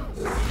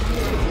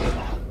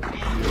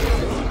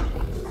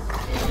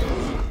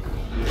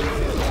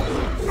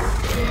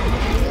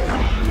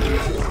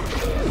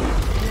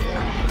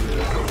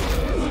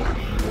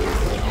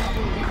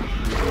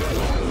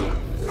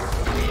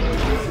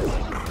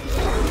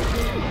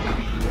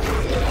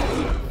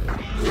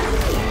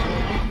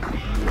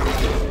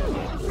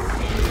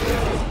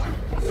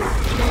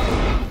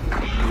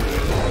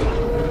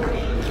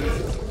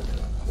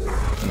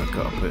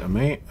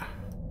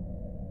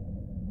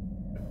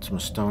 till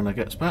my stamina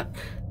gets back.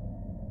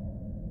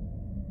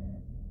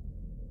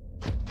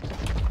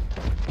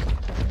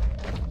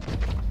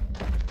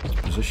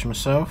 Position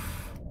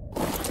myself.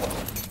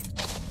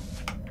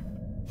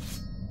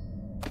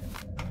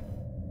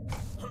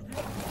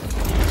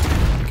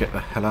 Get the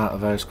hell out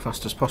of there as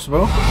fast as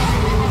possible.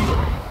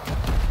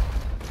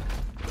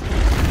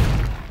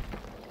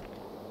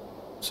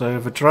 So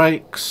the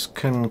drakes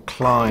can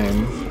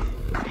climb.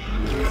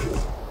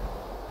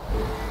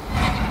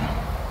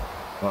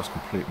 That's a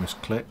complete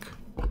misclick.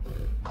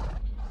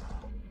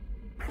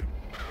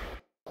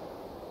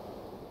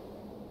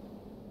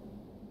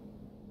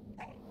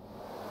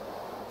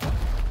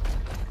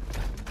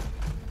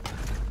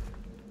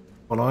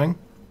 Following?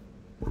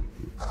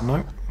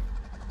 No.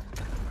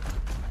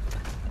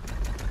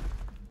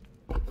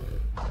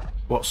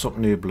 What's up,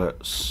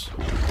 Nooblets?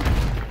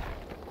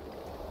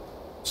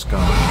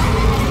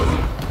 Sky.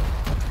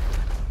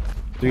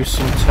 Do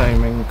some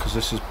taming, because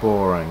this is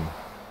boring.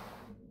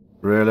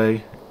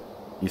 Really?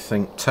 You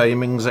think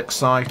taming's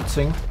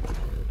exciting?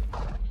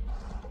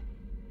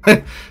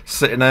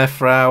 Sitting there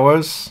for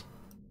hours?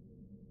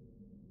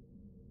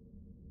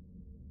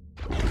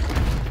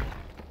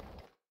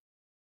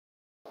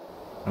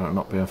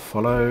 Not being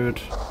followed.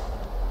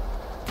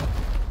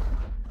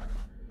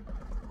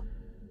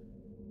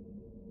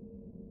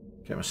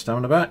 Get my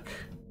stamina back.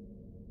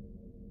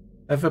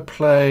 Ever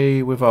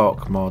play with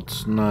ARK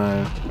mods?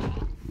 No.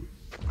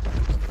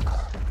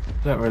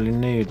 Don't really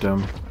need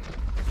them.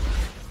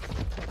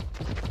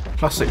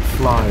 Classic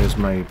flyers,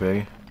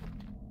 maybe.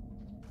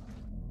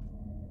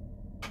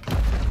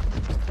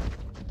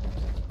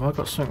 Have I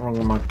got something wrong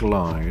with my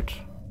glide?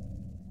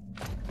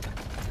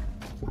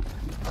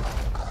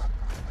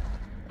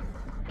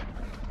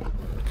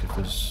 Look if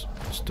there's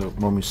still,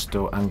 Mummy's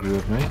still angry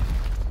with me.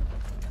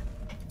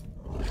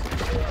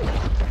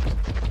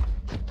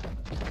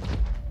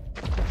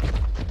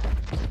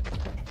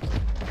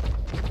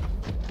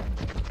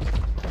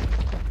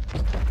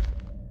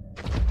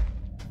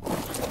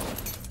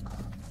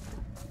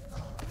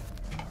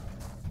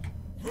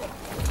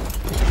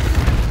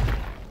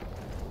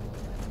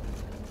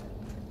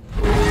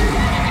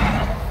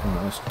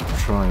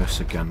 Try this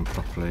again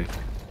properly.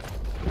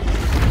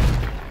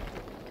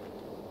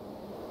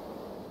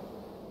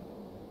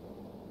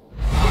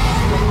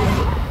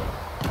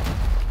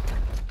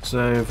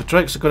 So the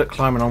drakes are good at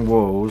climbing on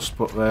walls,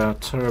 but they are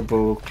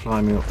terrible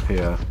climbing up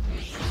here.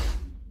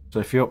 So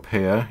if you're up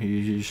here, you're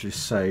usually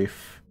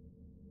safe.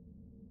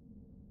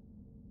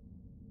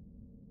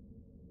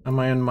 Am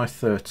I in my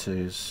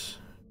 30s?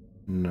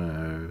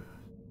 No.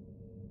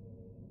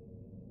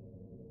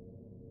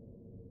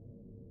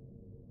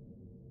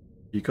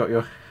 You got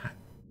your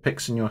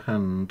picks in your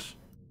hand.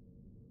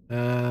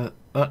 That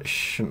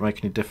shouldn't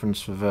make any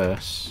difference for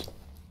this.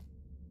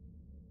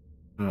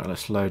 Right,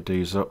 let's load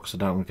these up because I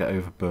don't want to get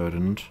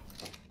overburdened.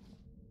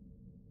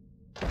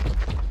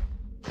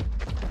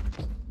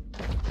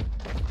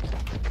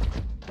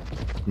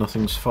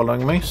 Nothing's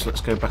following me, so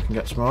let's go back and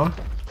get some more.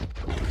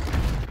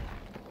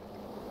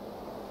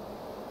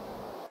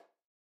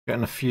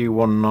 Getting a few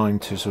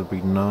 190s would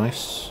be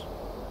nice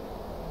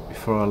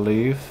before I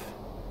leave.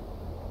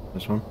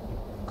 There's one.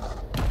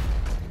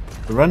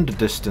 The render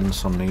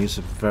distance on these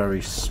are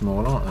very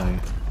small, aren't they?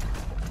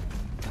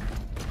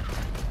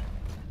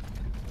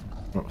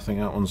 I think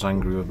that one's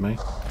angry with me.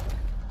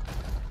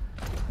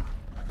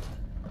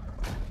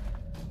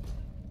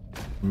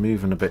 I'm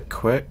moving a bit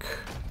quick.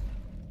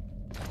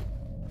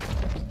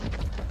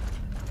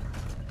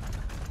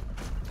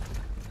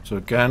 So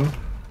again,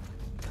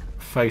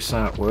 face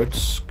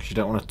outwards, because you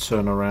don't want to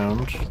turn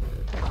around.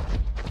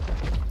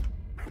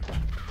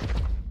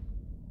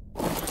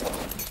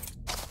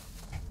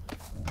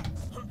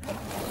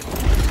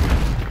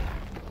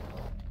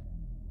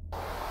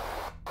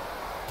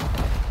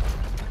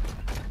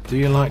 Do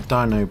you like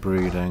dino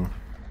breeding?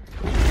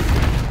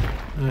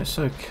 It's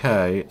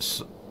okay,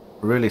 it's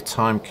really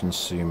time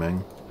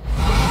consuming.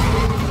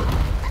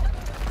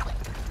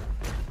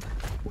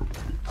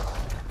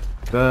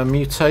 The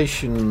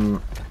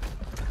mutation,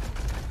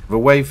 the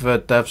way the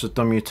devs have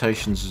done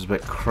mutations is a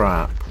bit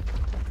crap,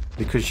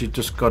 because you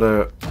just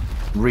gotta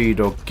read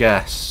or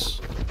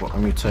guess what the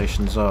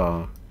mutations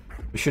are.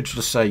 We should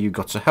just say you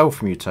got a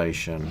health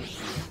mutation,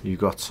 you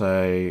got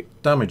a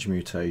damage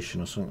mutation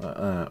or something like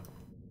that.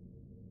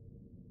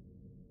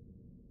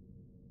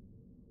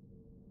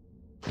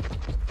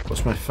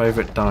 What's my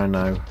favourite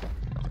dino?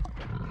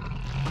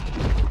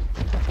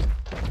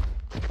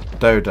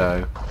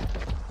 Dodo.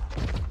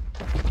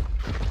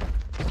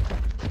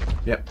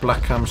 Yep,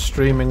 Blackham's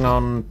streaming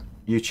on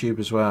YouTube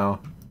as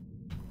well.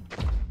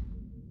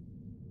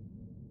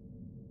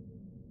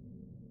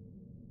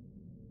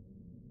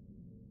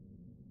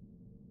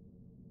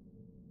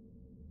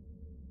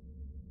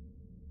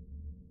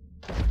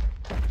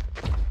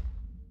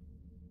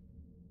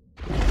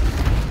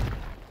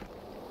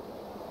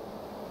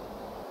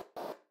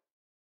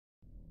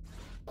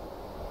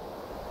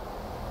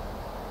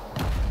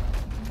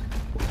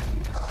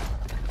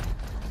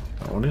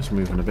 That one is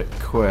moving a bit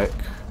quick.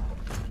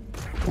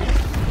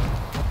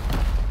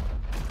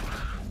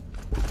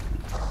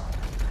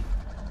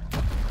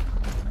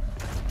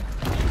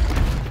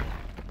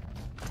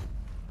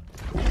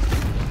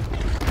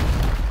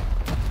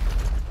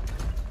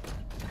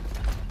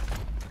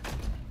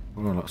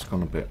 that's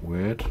gone a bit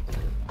weird.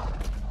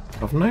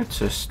 I've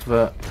noticed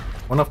that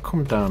when I've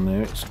come down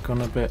there, it's gone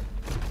a bit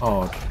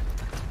odd.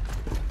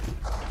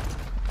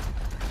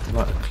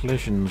 Like the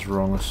collision's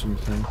wrong or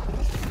something.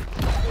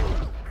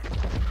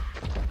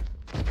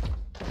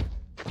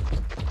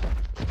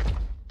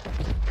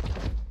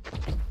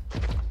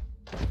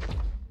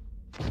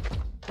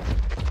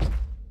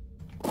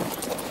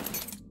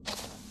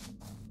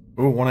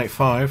 Oh,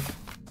 185.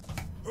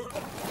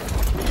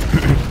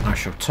 I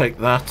shall take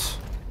that.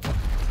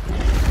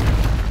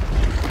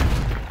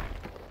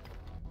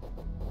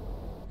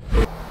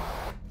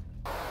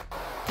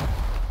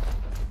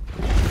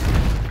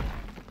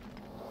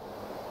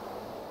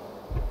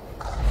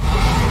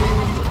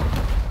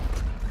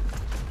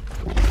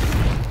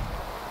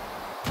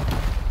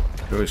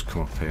 Always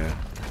come up here.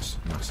 It's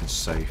nice and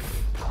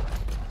safe.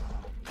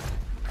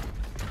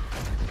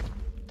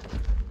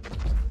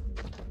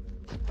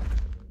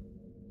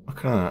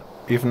 Look at that.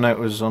 Even though it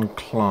was on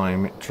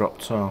climb, it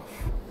dropped off.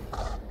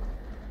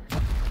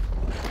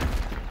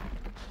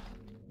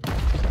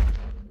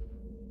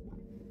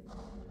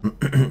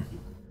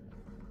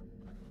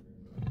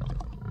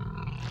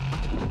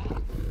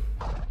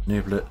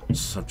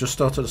 Nooblets. I've just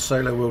started a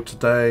solo wheel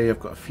today. I've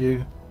got a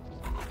few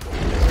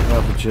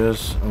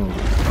averages.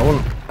 Oh, I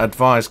wouldn't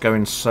advise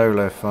going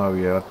solo if I were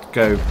you. I'd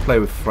go play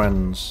with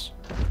friends.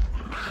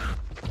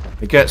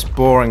 It gets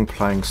boring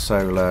playing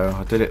solo.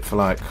 I did it for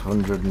like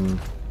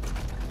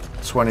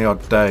 120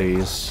 odd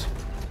days.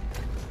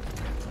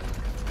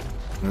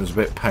 It was a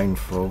bit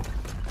painful.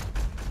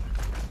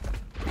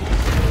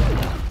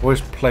 Always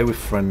play with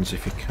friends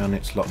if you can,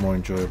 it's a lot more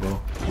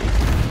enjoyable.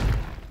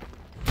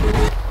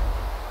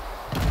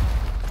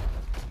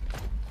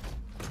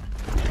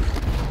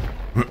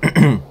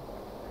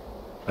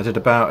 I did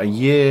about a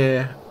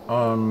year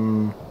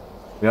on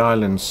the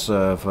island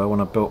server when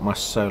I built my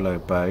solo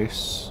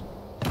base,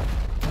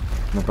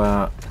 and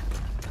about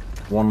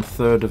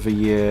 1/3 of a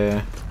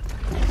year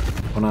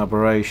on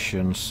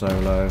Aberration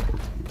solo.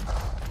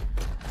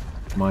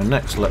 My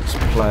next Let's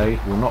Play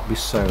will not be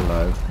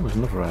solo. Oh, there's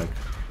another egg.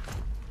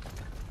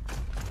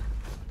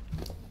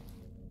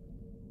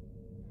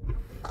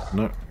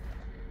 No.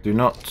 Do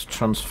not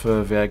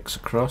transfer the eggs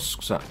across,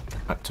 because that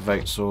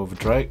activates all the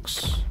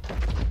drakes.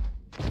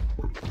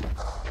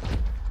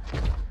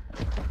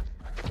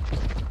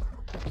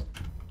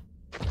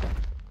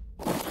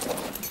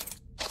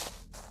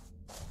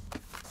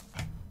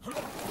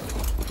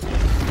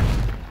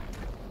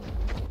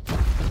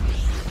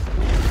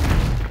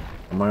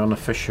 Am I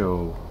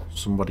unofficial?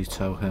 Somebody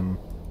tell him.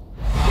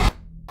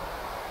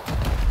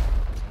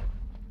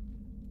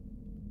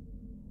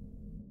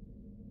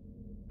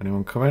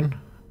 Anyone coming?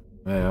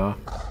 There they are.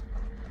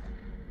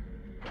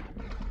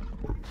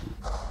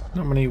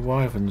 Not many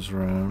wyverns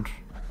around.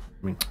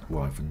 I mean,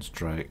 wyverns,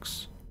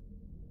 drakes.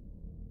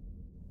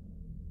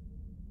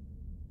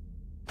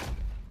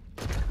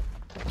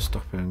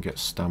 Stop here and get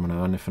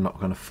stamina, and if they're not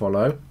going to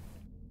follow.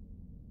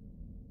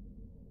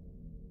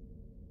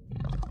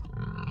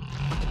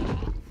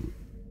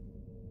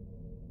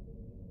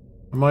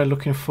 Am I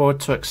looking forward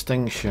to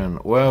extinction?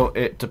 Well,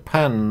 it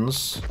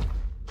depends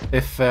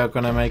if they're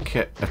going to make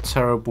it a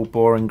terrible,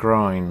 boring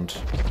grind.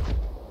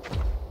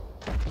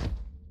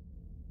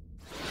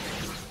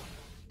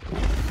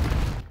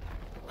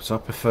 Because I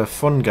prefer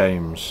fun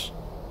games.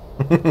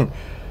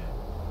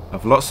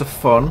 Have lots of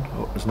fun.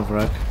 Oh, there's another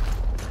egg.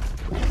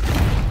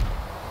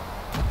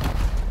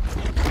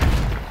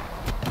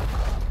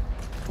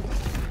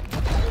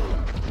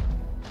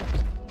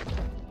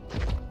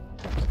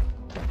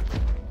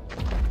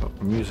 Oh,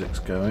 the music's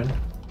going.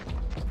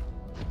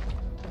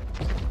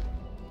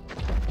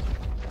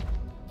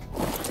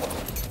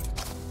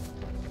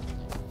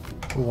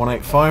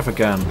 185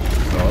 again.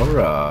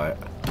 Alright.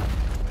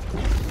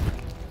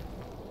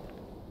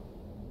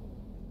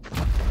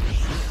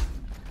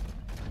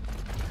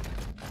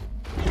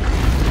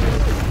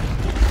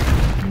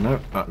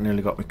 Nope, that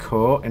nearly got me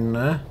caught in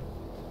there.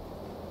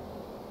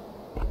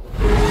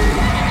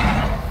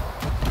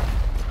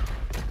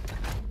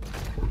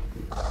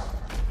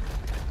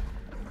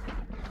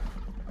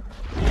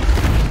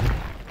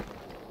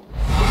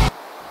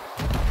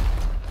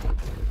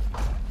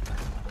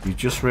 You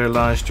just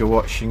realised you're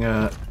watching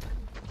a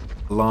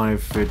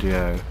live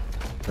video.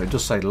 It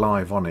does say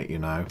live on it, you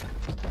know,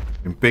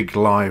 in big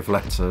live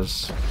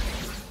letters.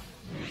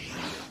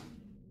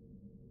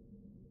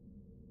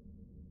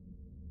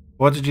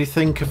 What did you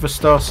think of the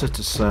Star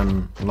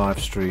Citizen live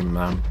stream,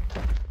 man?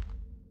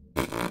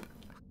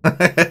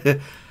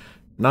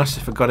 Nice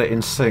if I got it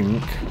in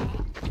sync.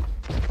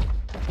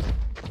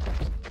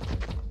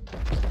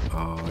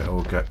 Oh, it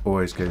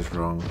always goes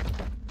wrong.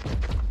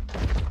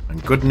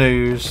 And good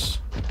news,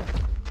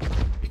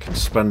 you can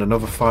spend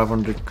another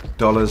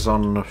 $500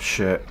 on a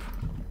ship.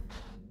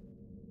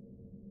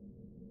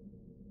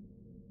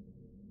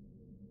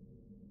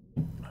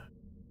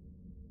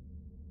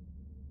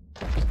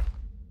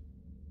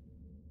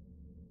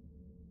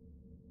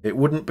 It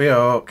wouldn't be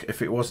ARK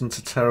if it wasn't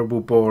a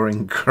terrible,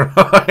 boring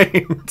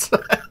grind.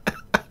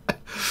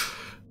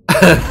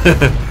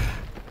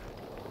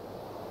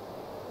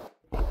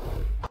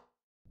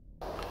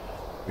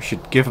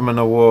 give them an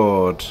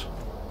award.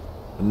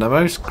 And the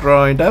most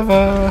grind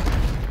ever.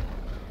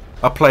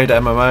 I played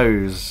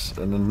MMOs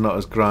and they're not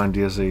as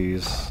grindy as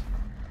these.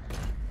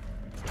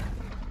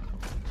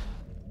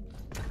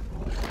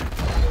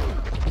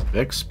 The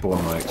egg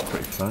spawn rate's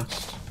pretty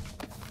fast.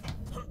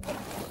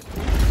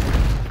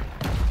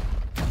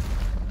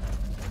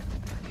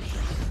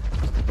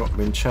 Not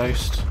being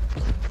chased.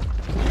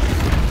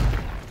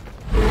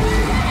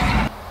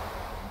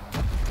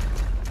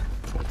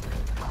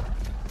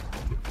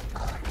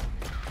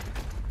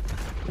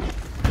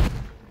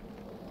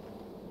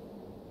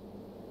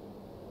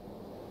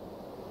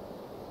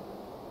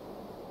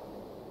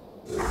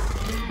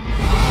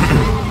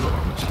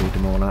 Let's lead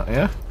them all out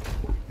here.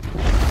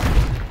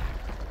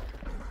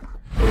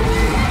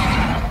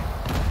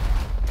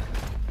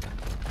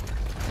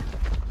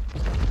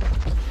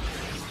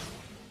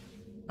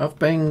 I've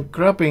been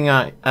grabbing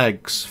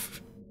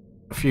eggs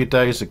a few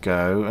days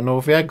ago and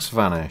all the eggs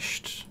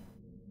vanished.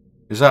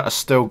 Is that a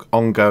still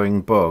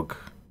ongoing bug?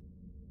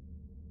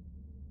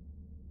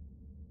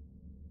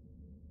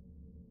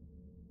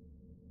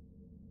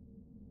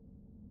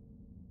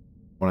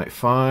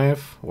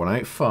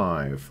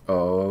 $185.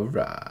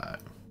 Alright.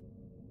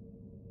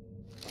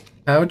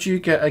 How do you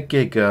get a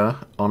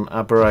giga on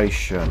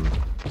Aberration?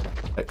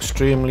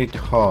 Extremely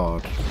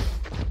hard.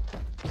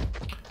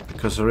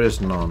 Because there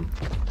is none.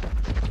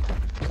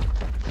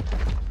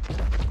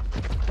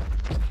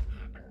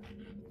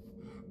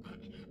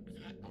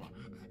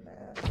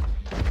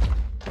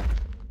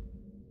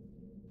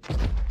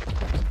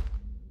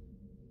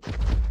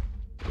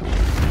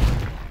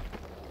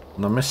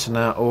 And I'm missing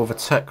out all the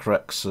tech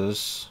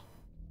Rexes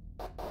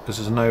because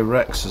there's no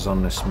Rexes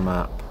on this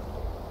map.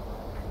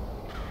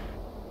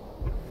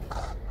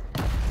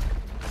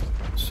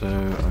 So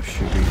I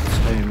should be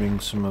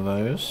taming some of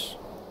those.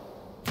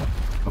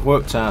 I've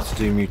worked out how to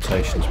do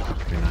mutations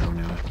properly now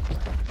anyway.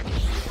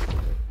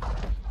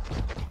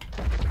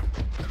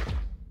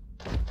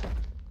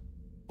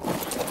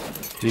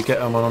 Do you get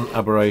them on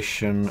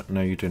Aberration? No,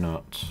 you do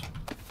not.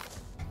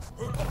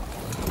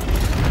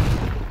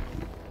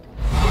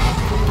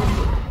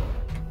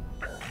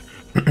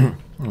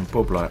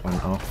 Bulb light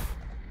went off.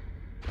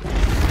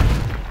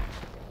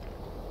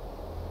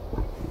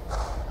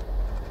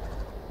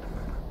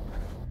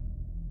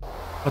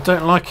 I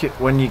don't like it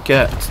when you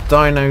get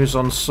dinos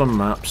on some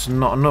maps and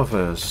not on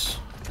others.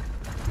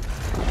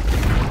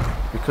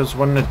 Because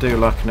when they do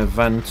like an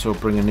event or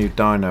bring a new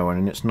dino in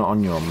and it's not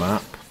on your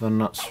map, then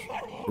that's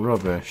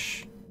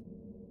rubbish.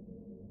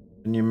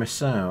 And you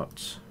miss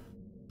out.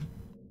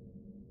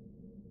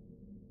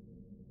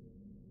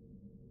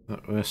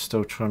 But we're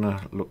still trying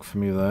to look for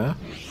me there.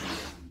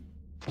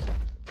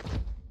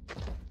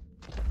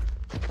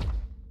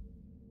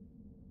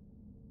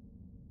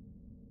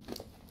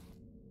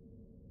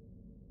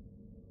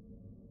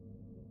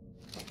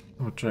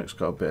 Oh, Drake's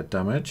got a bit of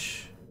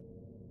damage.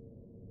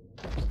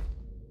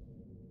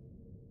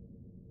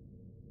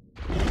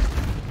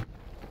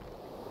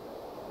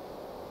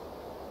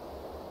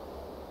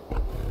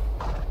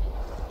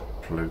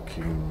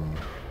 Cloaking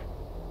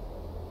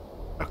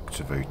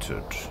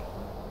activated.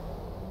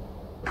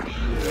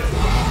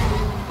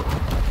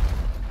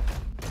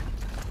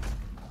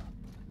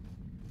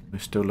 They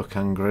still look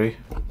angry.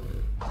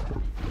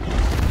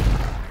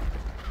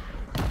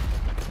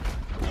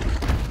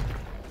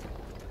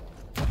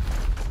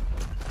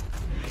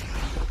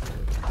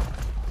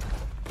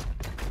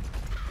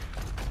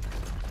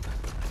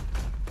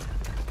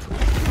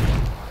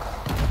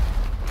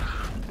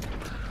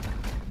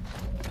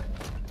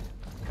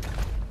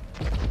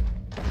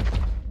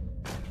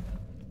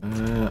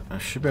 I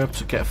should be able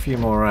to get a few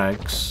more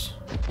eggs.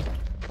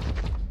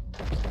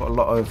 Got a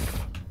lot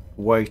of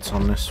weight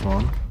on this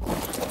one.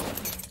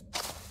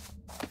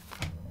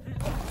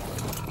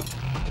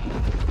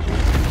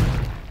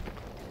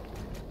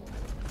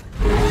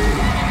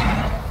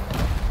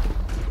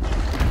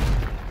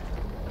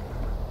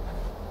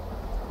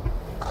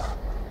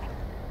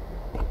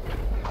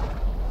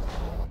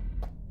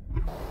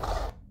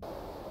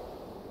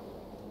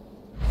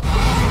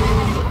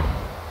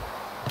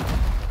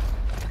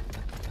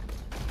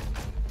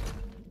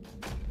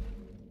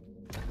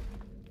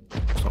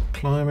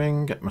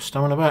 Climbing, get my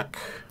stamina back.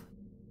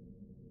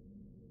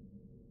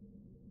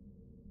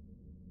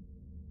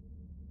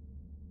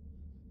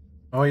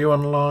 Are you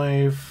on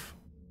live?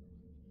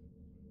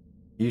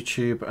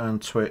 YouTube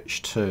and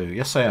Twitch too?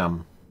 Yes, I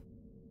am.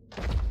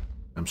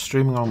 I'm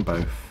streaming on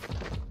both.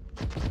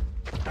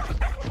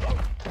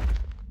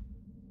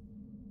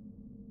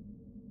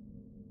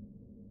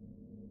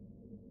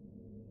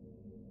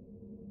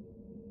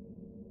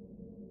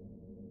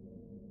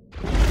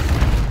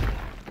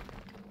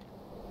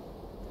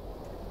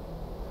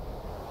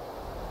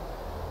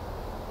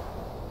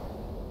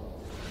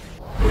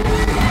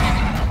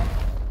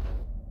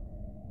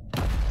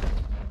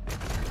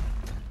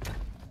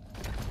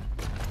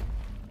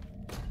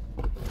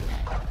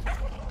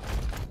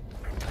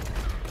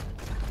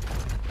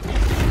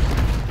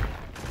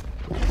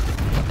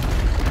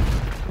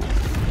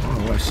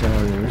 This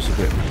area is a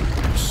bit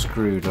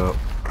screwed up.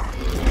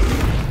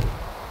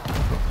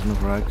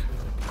 Another egg.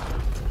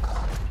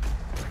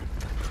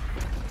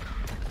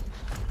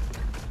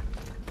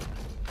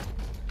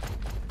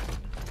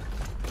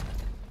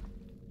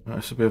 Right,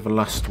 this will be the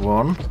last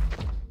one.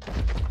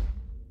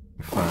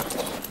 In fact,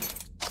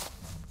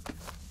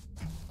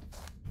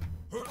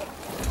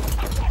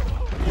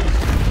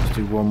 let's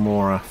do one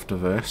more after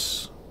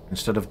this.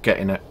 Instead of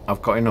getting it,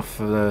 I've got enough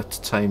to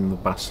tame the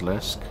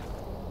basilisk.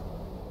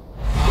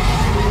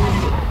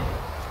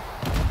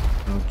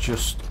 I'll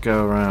just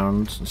go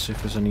around and see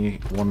if there's any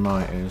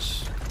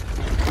one-nighters.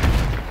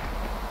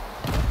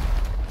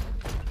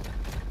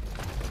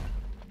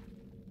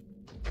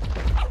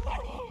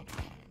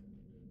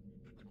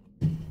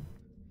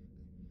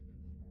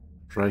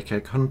 Drake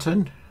egg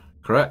hunting,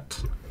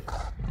 correct.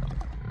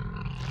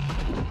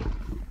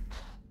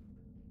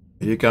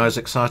 Are you guys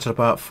excited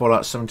about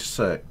Fallout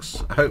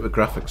 76? I hope the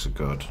graphics are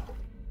good.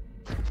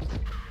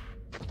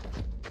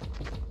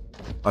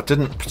 I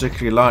didn't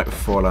particularly like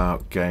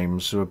Fallout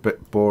games, they were a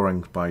bit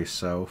boring by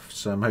yourself,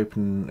 so I'm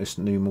hoping this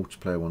new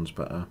multiplayer one's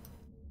better.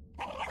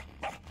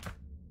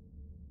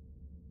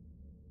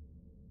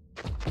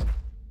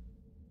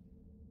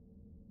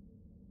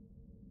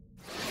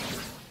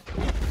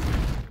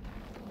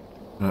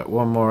 Right,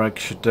 one more egg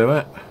should do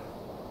it.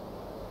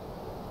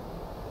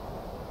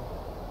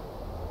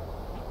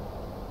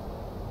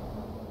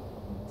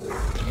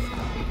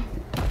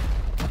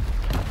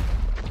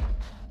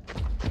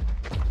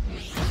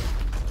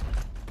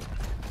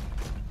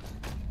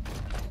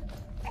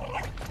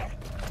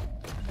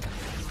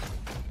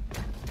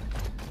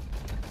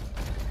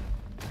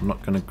 I'm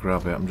not going to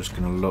grab it, I'm just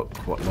going to look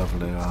what level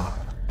they are.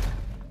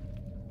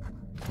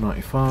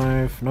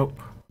 95, nope.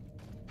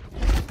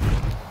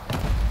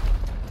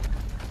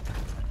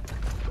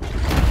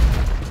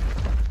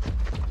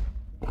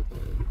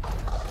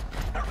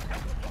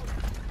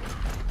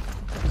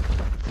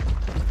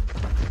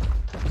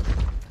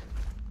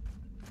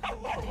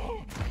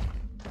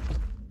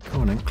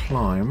 Come on in,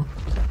 climb.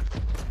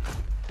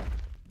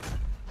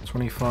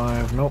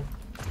 25, nope.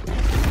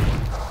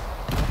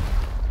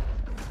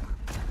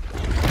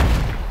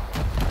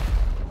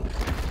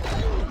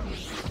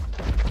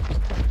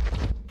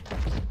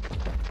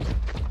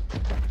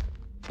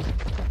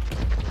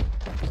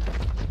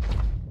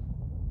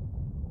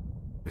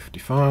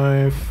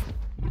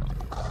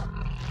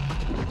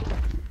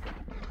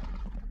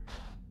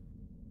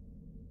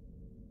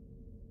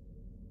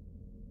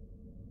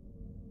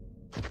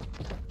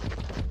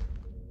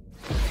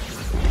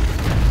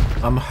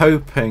 I'm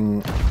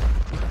hoping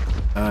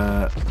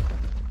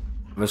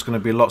there's going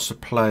to be lots of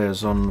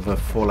players on the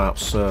Fallout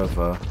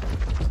server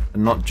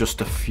and not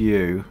just a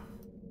few.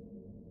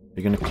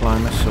 You're going to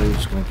climb this, so you're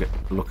just going to get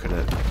a look at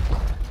it.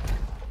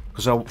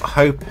 Because I'm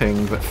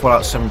hoping that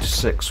Fallout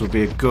 76 will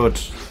be a good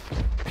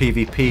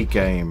PvP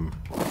game.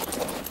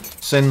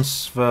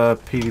 Since the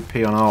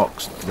PvP on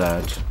ARK's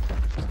dead.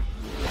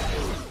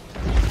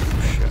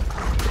 Oh, shit.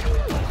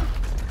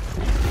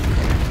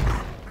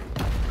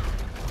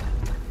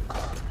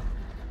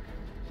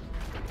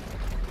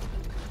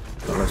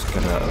 But let's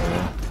get out of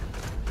here.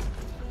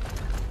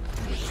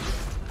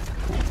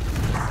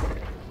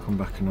 Come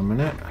back in a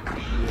minute.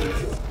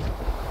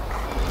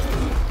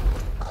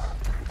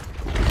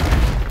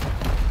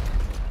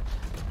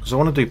 Because I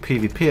want to do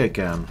PvP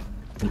again.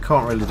 You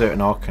can't really do it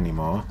in ARK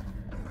anymore.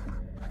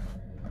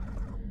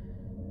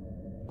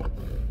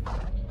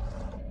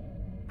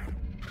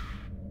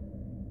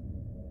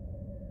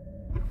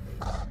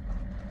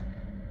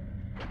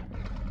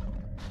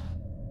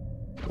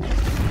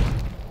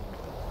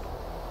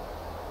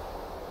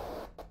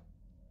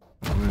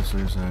 Where's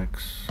those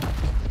eggs?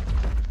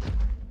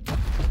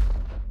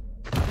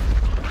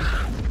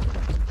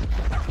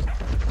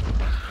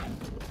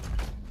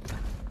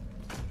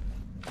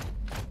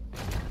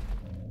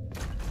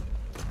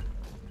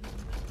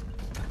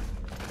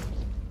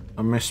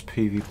 I missed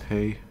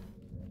PvP.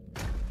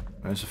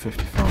 There's a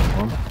 55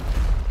 one.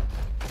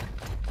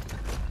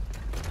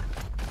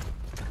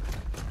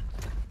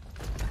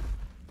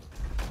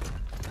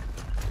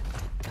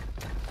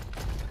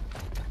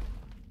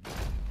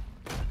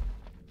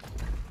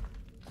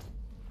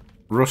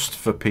 Rust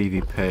for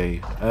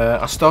PvP.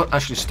 I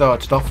actually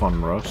started off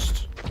on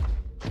Rust,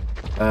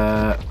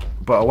 but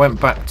I went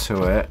back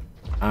to it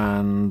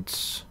and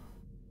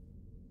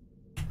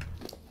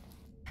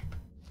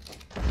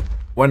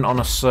went on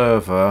a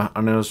server,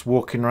 and I was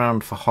walking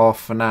around for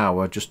half an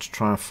hour just to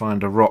try and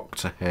find a rock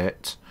to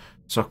hit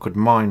so I could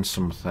mine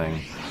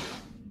something.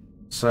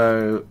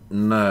 So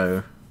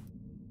no,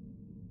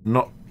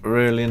 not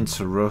really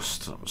into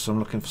Rust, so I'm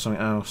looking for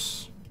something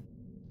else.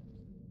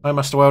 Hi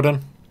Master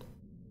Weldon.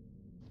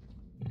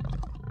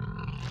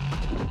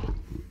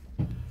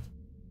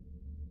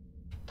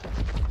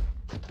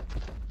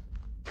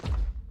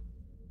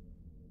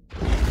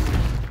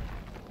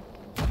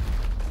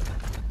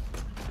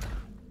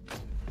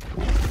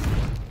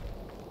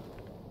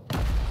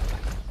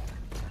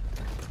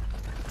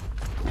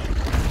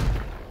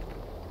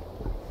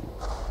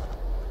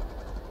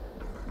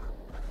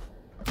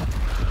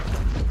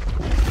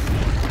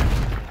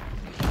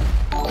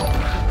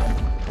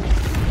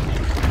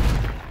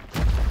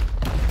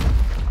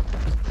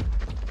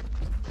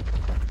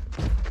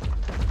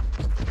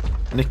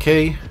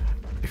 Nikki,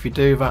 if you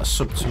do that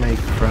sub to me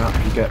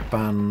crap, you get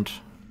banned.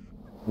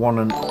 One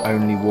and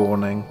only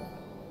warning.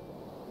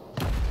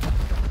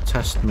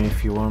 Test me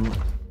if you want.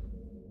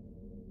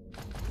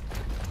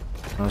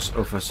 As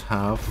others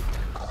have.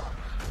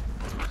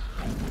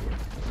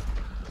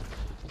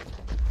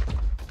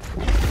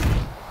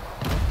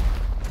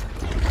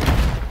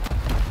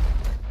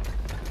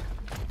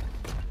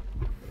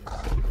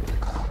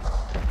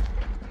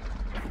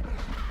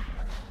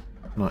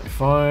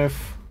 $95.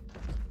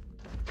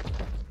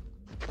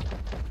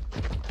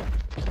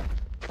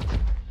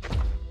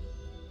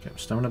 Get my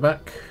stamina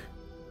back.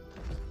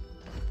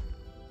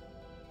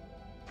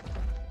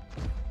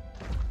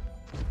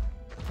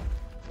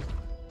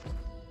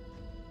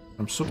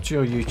 I'm subbed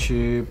to your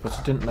YouTube, but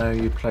I didn't know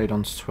you played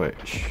on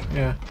Twitch.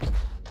 Yeah.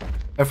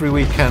 Every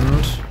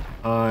weekend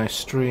I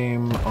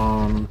stream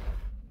on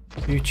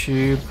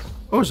YouTube.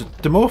 Oh, it's a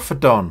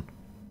Dimorphodon.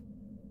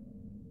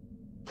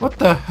 What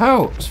the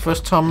hell? It's the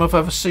first time I've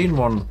ever seen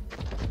one.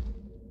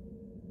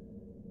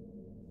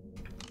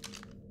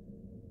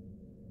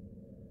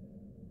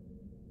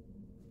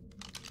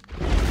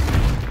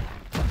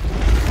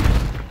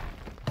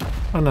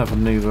 I never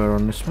knew they were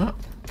on this map.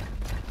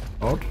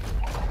 Odd.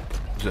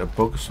 Is it a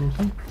bug or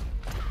something?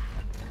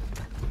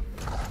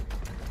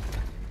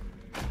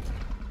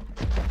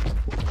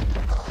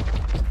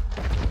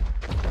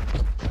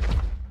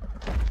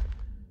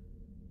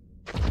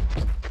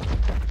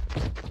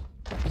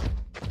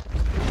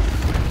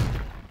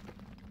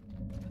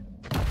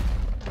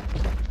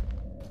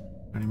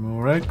 Any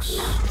more eggs?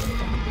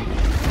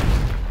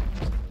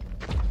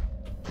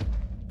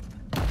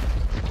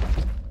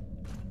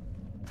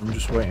 I'm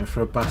just waiting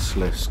for a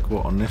basilisk.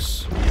 What, on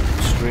this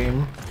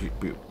stream? You'd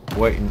be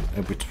waiting,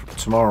 it'll be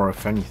tomorrow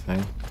if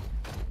anything.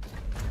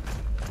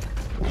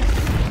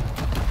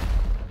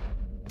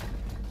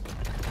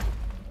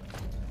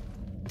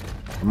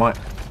 I might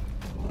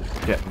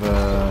get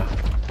the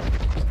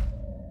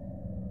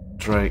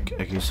Drake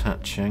eggies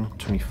hatching.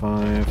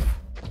 25.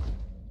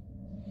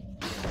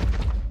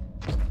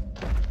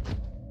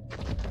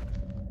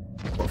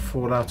 What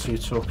Fallout are you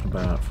talking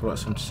about? Fallout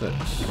 76.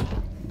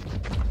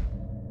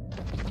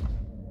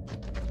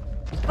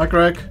 Hi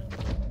Greg.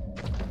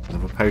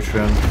 Another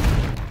Patreon.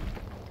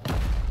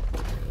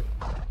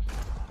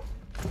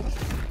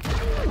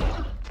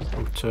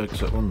 Oh, 2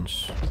 eggs at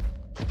once.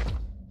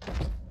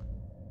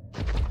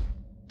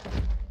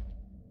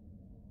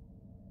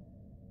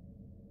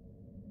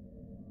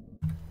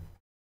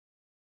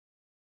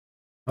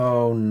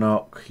 Oh,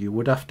 knock. You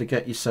would have to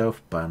get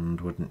yourself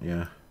banned, wouldn't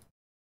you?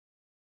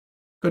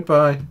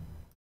 Goodbye.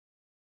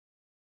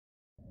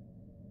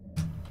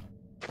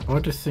 Why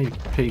do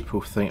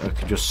people think I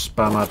could just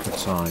spam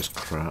advertise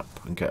crap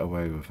and get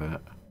away with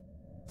it?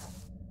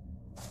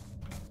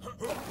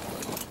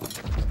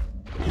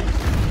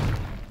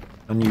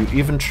 And you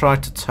even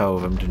tried to tell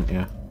them, didn't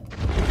you?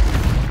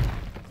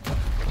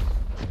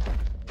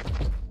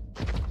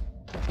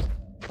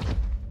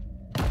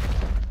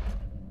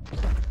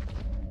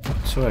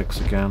 Two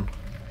eggs again.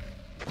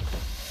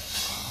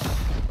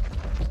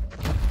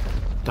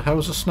 What the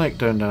hell's a snake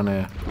doing down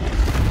here?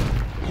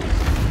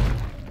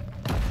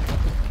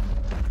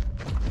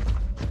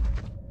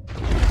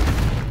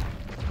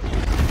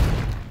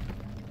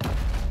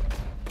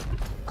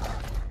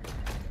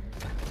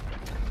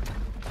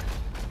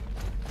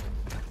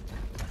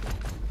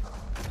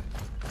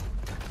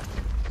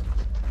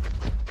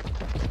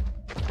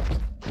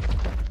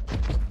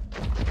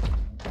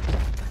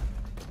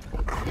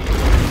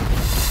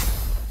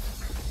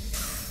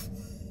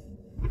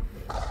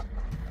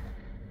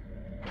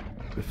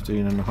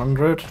 And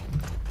 100.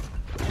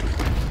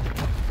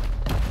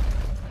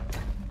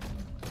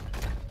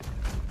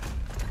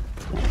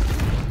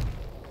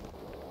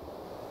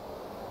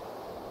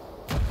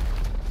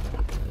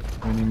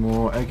 Any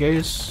more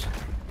eggies?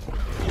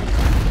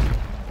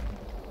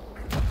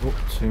 Oh,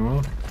 2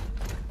 more.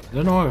 I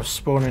don't know why I was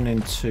spawning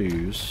in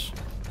 2s.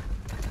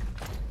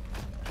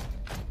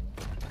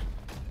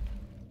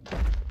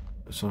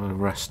 Let's have a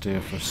rest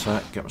here for a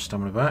sec, get my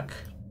stamina back.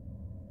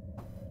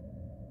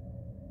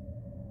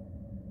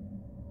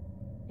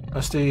 Hi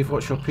Steve,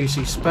 what's your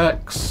PC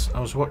specs? I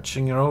was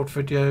watching your old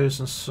videos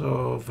and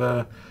saw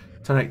the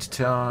 1080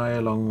 Ti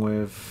along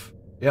with...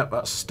 Yep,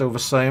 that's still the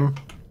same.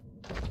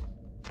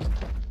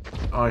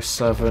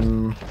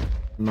 i7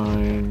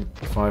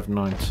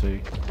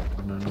 590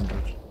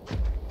 900.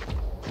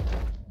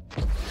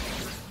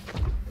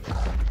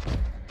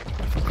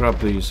 Grab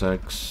these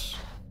eggs.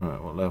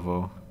 Right, what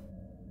level?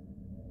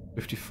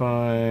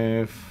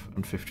 55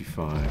 and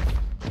 55.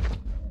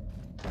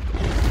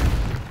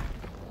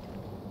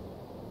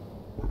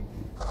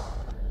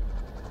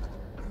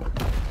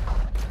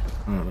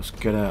 Right, let's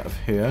get out of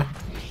here.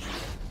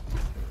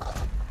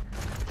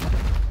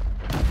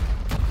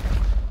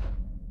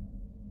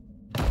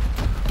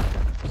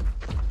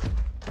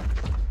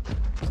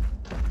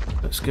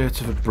 Let's go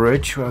to the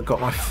bridge where I got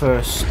my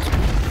first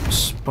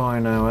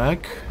Spino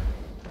egg.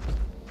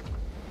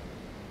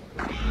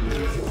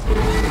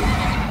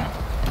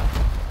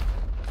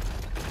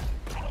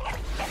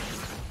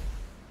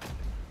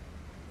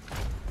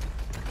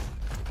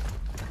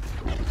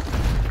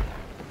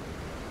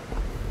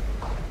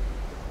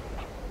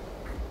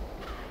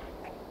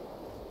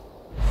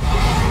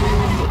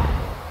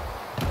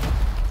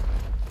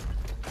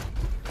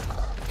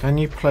 Can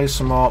you play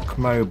some ARK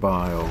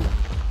Mobile?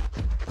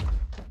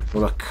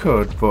 Well, I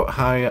could, but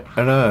how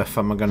on earth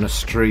am I going to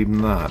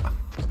stream that?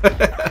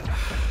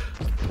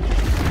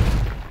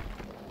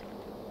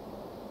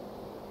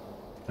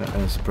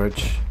 There's the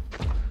bridge.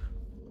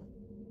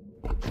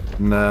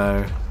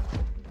 No.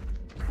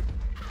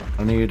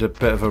 I need a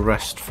bit of a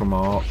rest from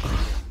ARK.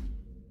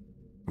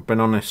 I've been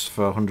on this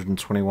for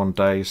 121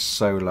 days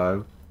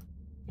solo.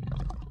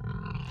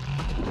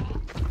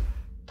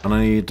 And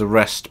I need the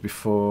rest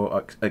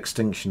before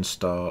extinction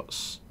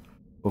starts.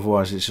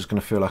 Otherwise it's just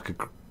going to feel like a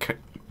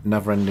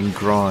never-ending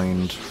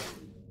grind.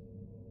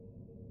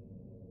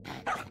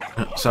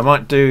 So I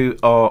might do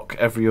ARK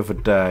every other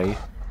day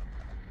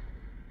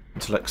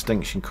until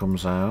extinction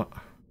comes out.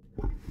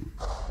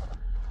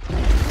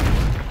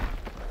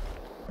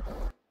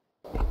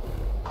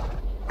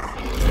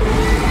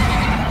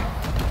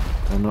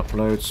 And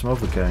upload some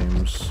other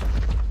games.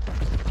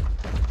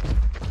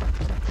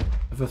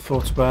 Ever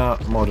thought about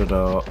modded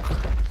ARK?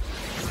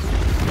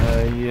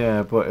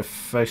 Yeah, but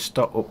if they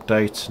stop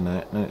updating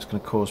it, then it's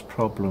going to cause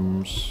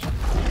problems.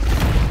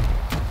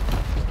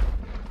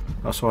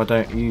 That's why I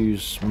don't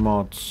use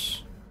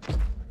mods.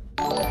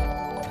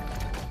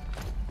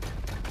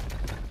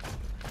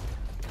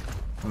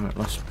 Right,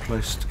 last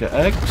place to get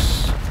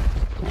eggs.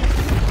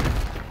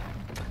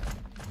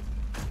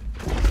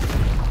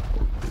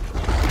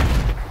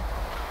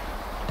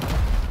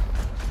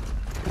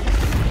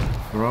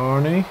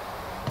 Ferrari.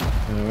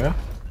 There we are.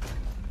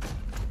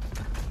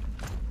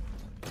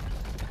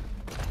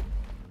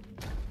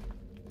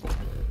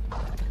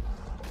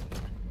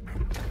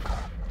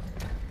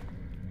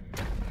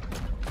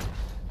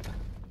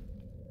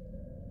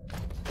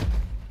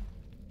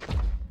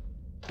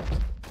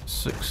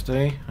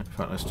 In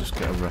fact, let's just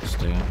get a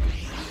rest here.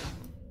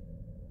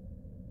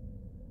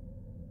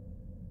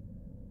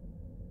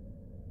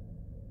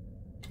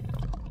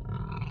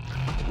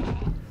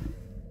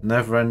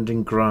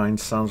 Never-ending grind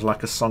sounds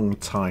like a song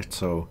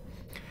title.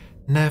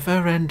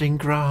 Never-ending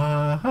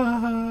grind.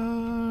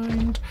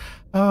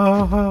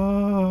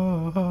 Oh.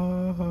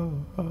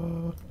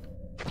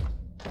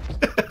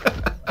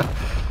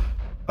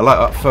 I like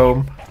that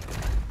film.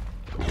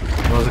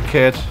 When I was a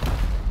kid.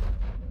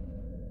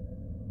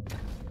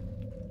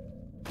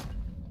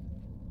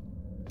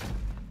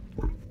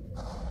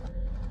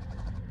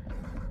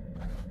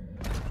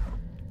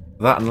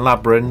 That and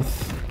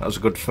Labyrinth, that was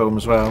a good film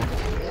as well.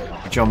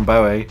 John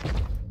Bowie.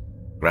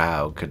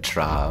 Ground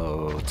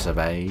control to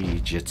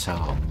Major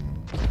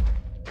Tom.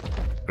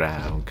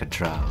 Ground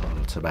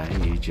control to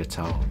Major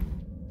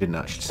Tom. Didn't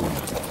actually see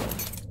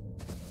that.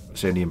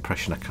 It's the only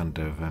impression I can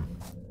do of him.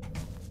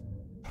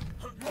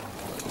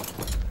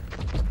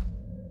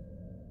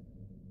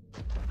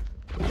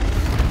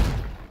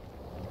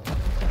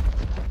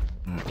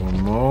 Right, one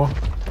more.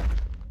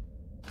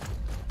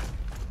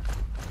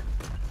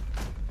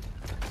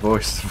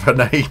 Voice of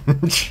an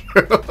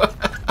angel.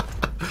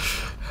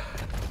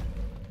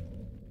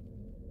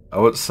 I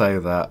wouldn't say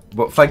that,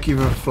 but thank you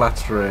for the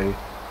flattery.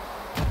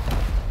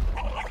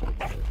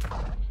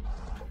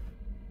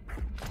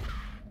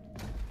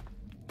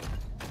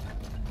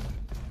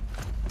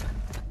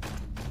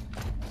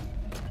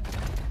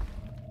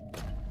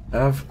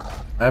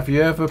 Have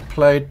you ever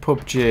played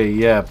PUBG?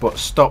 Yeah, but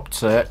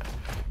stopped it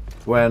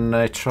when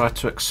they tried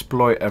to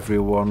exploit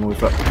everyone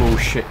with that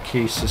bullshit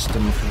key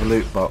system for the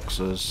loot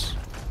boxes.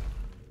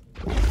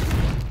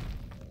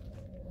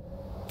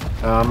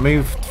 I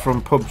moved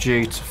from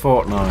PUBG to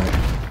Fortnite,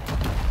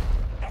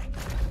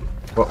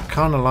 but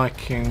kind of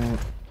liking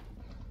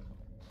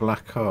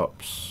Black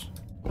Ops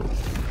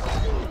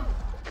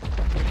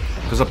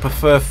because I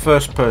prefer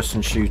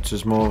first-person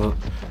shooters more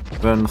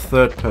than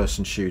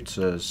third-person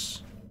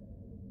shooters.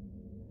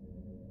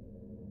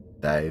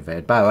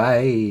 David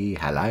Bowie,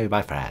 hello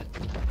my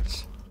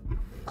friends.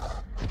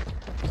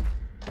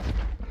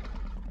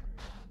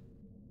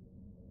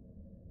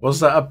 Was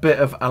that a bit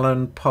of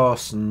Alan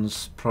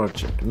Parsons'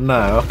 project?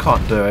 No, I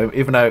can't do it,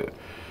 even though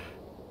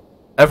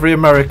every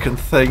American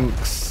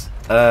thinks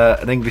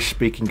an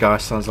English-speaking guy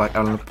sounds like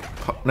Alan...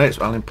 No, it's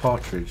Alan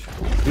Partridge.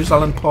 Who's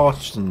Alan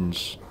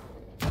Parsons?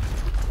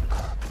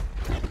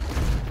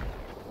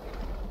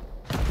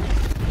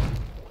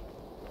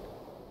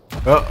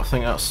 Oh, I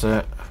think that's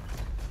it.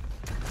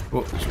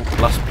 Oh,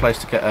 last place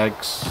to get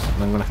eggs,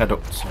 and I'm going to head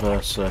up to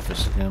the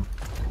surface again.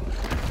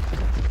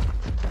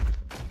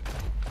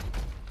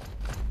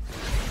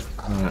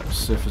 Alright, let's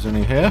see if there's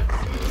any here.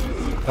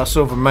 That's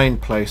all the main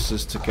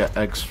places to get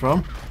eggs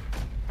from.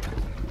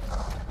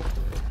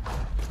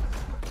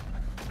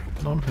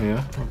 None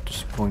here, not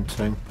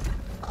disappointing.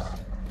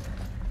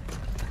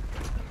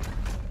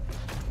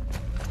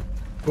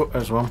 Oh,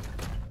 there's one.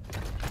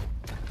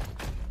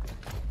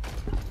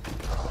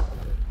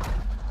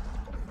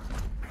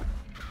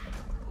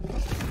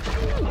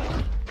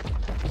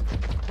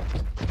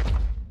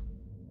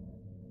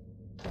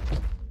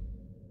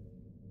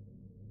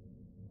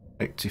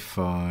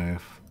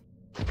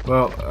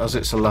 Well, as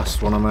it's the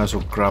last one, I may as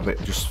well grab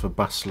it just for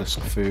basilisk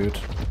food.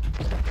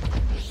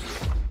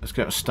 Let's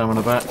get my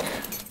stamina back.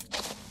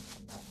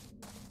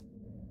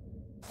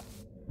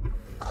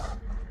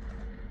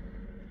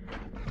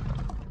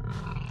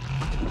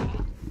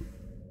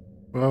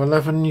 Well,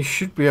 11, you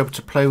should be able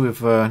to play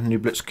with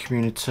Nooblets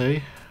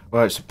community.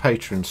 Well, it's a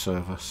Patreon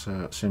server, so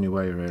that's the only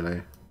way,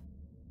 really.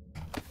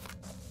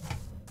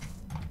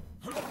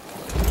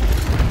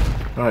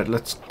 Right,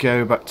 let's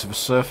go back to the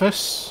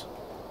surface.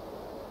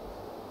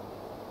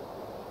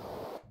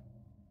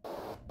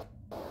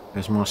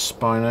 Here's my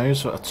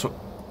Spinos that I took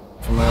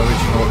from my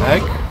original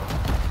egg.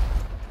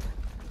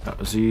 That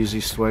was the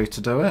easiest way to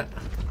do it.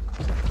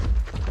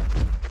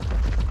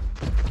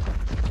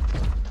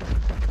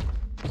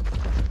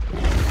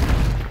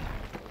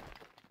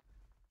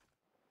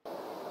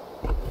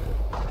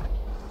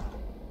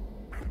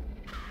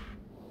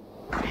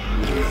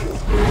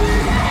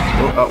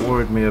 That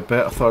worried me a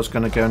bit. I thought I was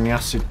going to go in the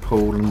acid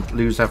pool and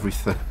lose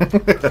everything.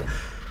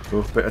 Oh,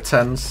 a bit of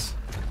tense.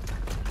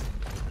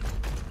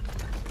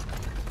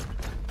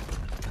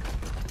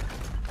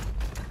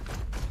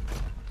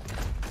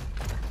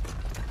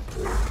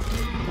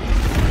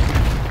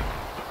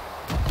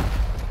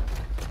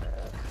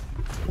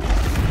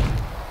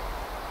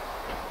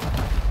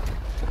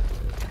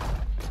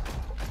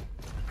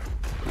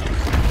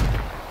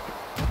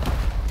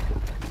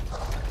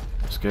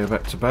 Let's go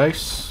back to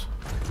base.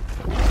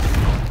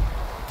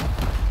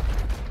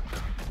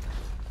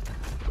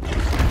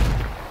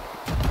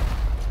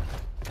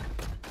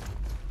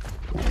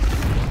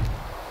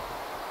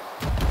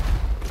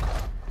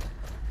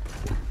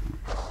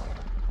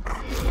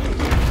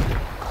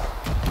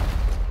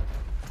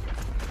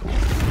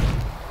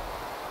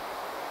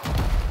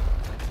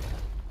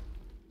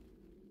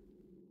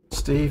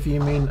 Steve, you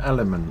mean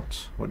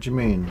element? What do you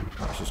mean?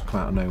 That's just come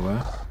out of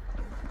nowhere.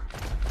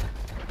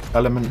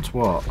 Element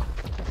what?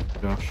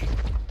 Josh? I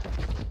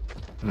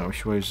don't know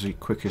which way is the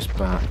quickest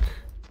back.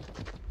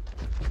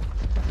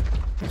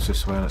 It's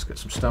this way, let's get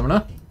some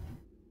stamina.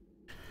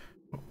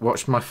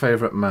 What's my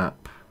favourite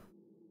map?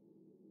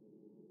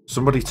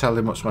 Somebody tell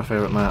him what's my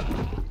favourite map.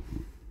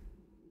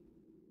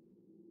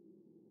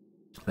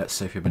 Let's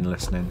see if you've been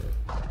listening.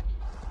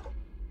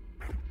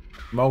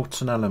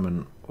 Molten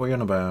element. What are you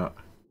on about?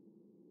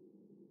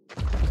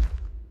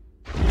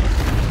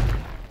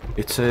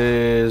 It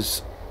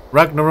is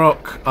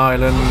Ragnarok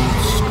Island,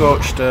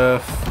 Scorched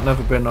Earth.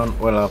 Never been on.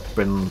 Well, I've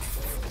been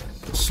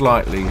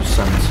slightly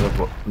centre,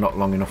 but not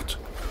long enough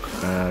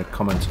to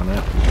comment on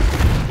it.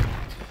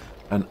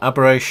 And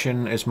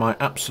Aberration is my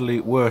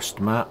absolute worst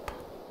map.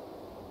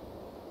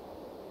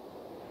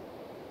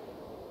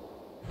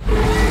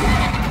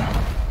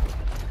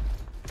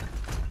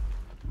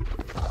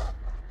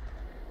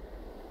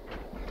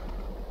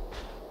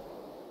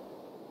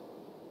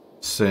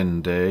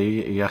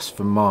 Cindy, he asked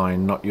for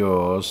mine, not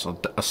yours.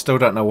 I still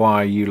don't know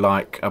why you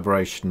like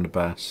Aberration the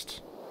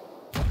best.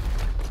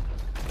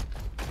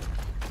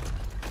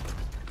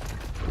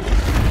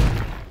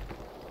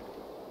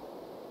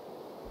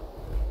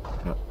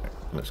 Oh,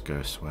 let's go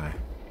this way.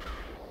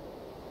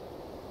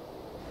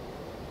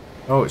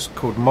 Oh, it's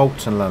called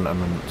Molten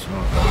Element.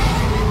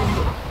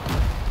 Oh,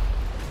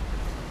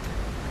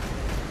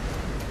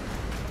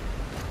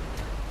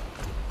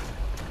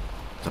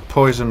 it's a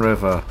poison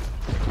river.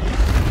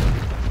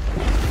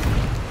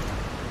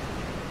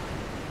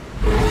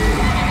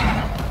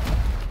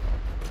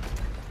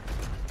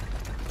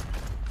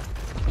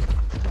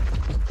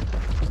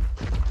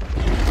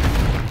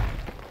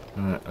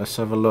 Let's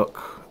have a look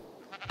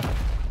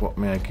what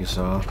my eggies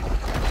are.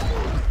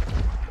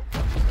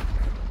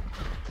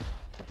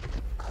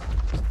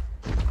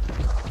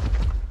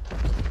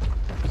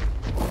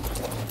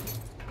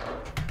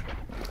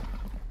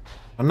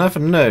 I never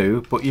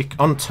knew, but you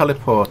on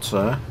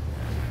teleporter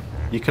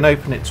you can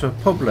open it to a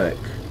public,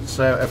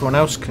 so everyone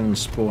else can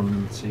spawn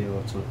into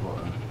your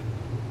teleporter.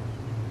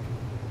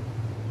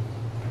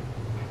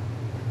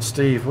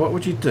 Steve, what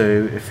would you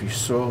do if you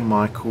saw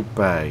Michael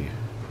Bay?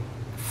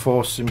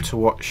 Force him to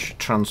watch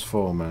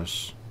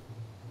Transformers.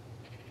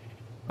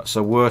 That's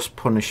the worst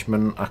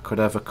punishment I could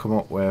ever come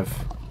up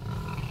with.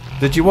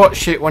 Did you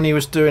watch it when he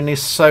was doing his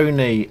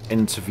Sony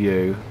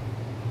interview?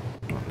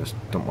 I just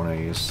don't want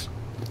to use.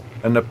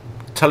 And the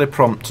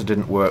teleprompter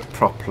didn't work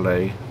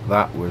properly.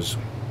 That was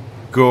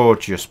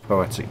gorgeous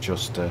poetic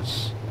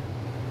justice.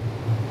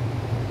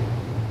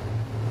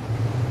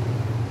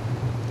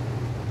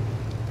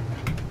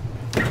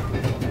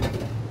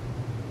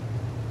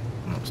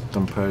 Let's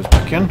dump those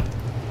back in.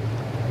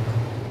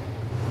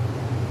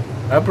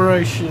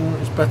 Aberration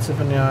is better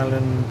than the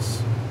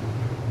islands.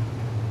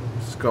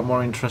 It's got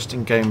more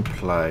interesting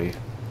gameplay.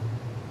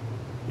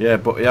 Yeah,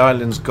 but the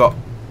island's got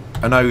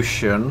an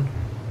ocean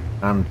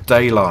and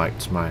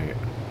daylight, mate.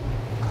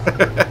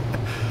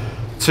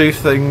 Two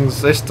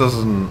things this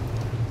doesn't.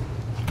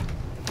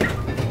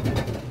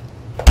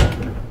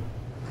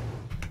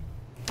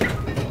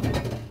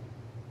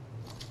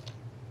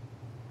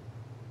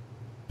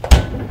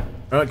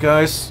 Alright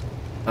guys,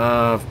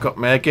 I've got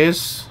my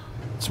eggies.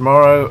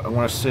 Tomorrow I'm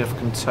going to see if I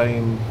can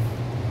tame...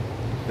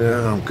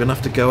 I'm going to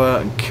have to go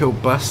out and kill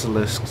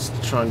basilisks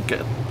to try and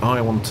get...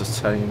 I want to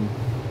tame...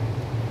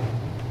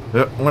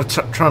 I'm going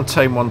to try and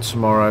tame one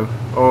tomorrow.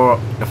 Or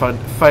if I'm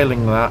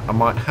failing that, I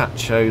might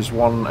hatch those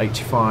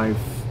 185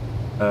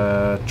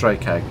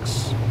 drake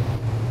eggs.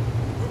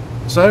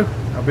 So,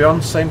 I'll be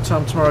on same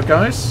time tomorrow,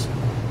 guys.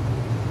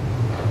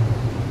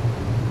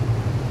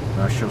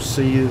 I shall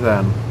see you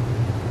then.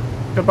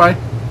 Goodbye.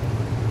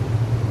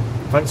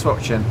 Thanks for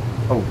watching.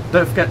 Oh,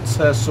 don't forget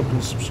to sub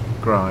and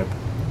subscribe.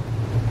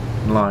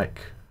 And like.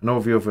 And all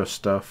the other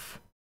stuff.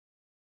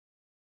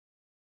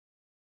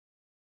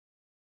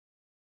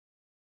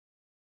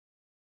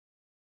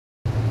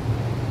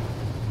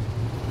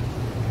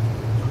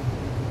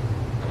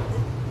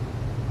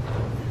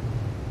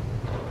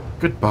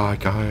 Goodbye,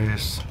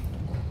 guys.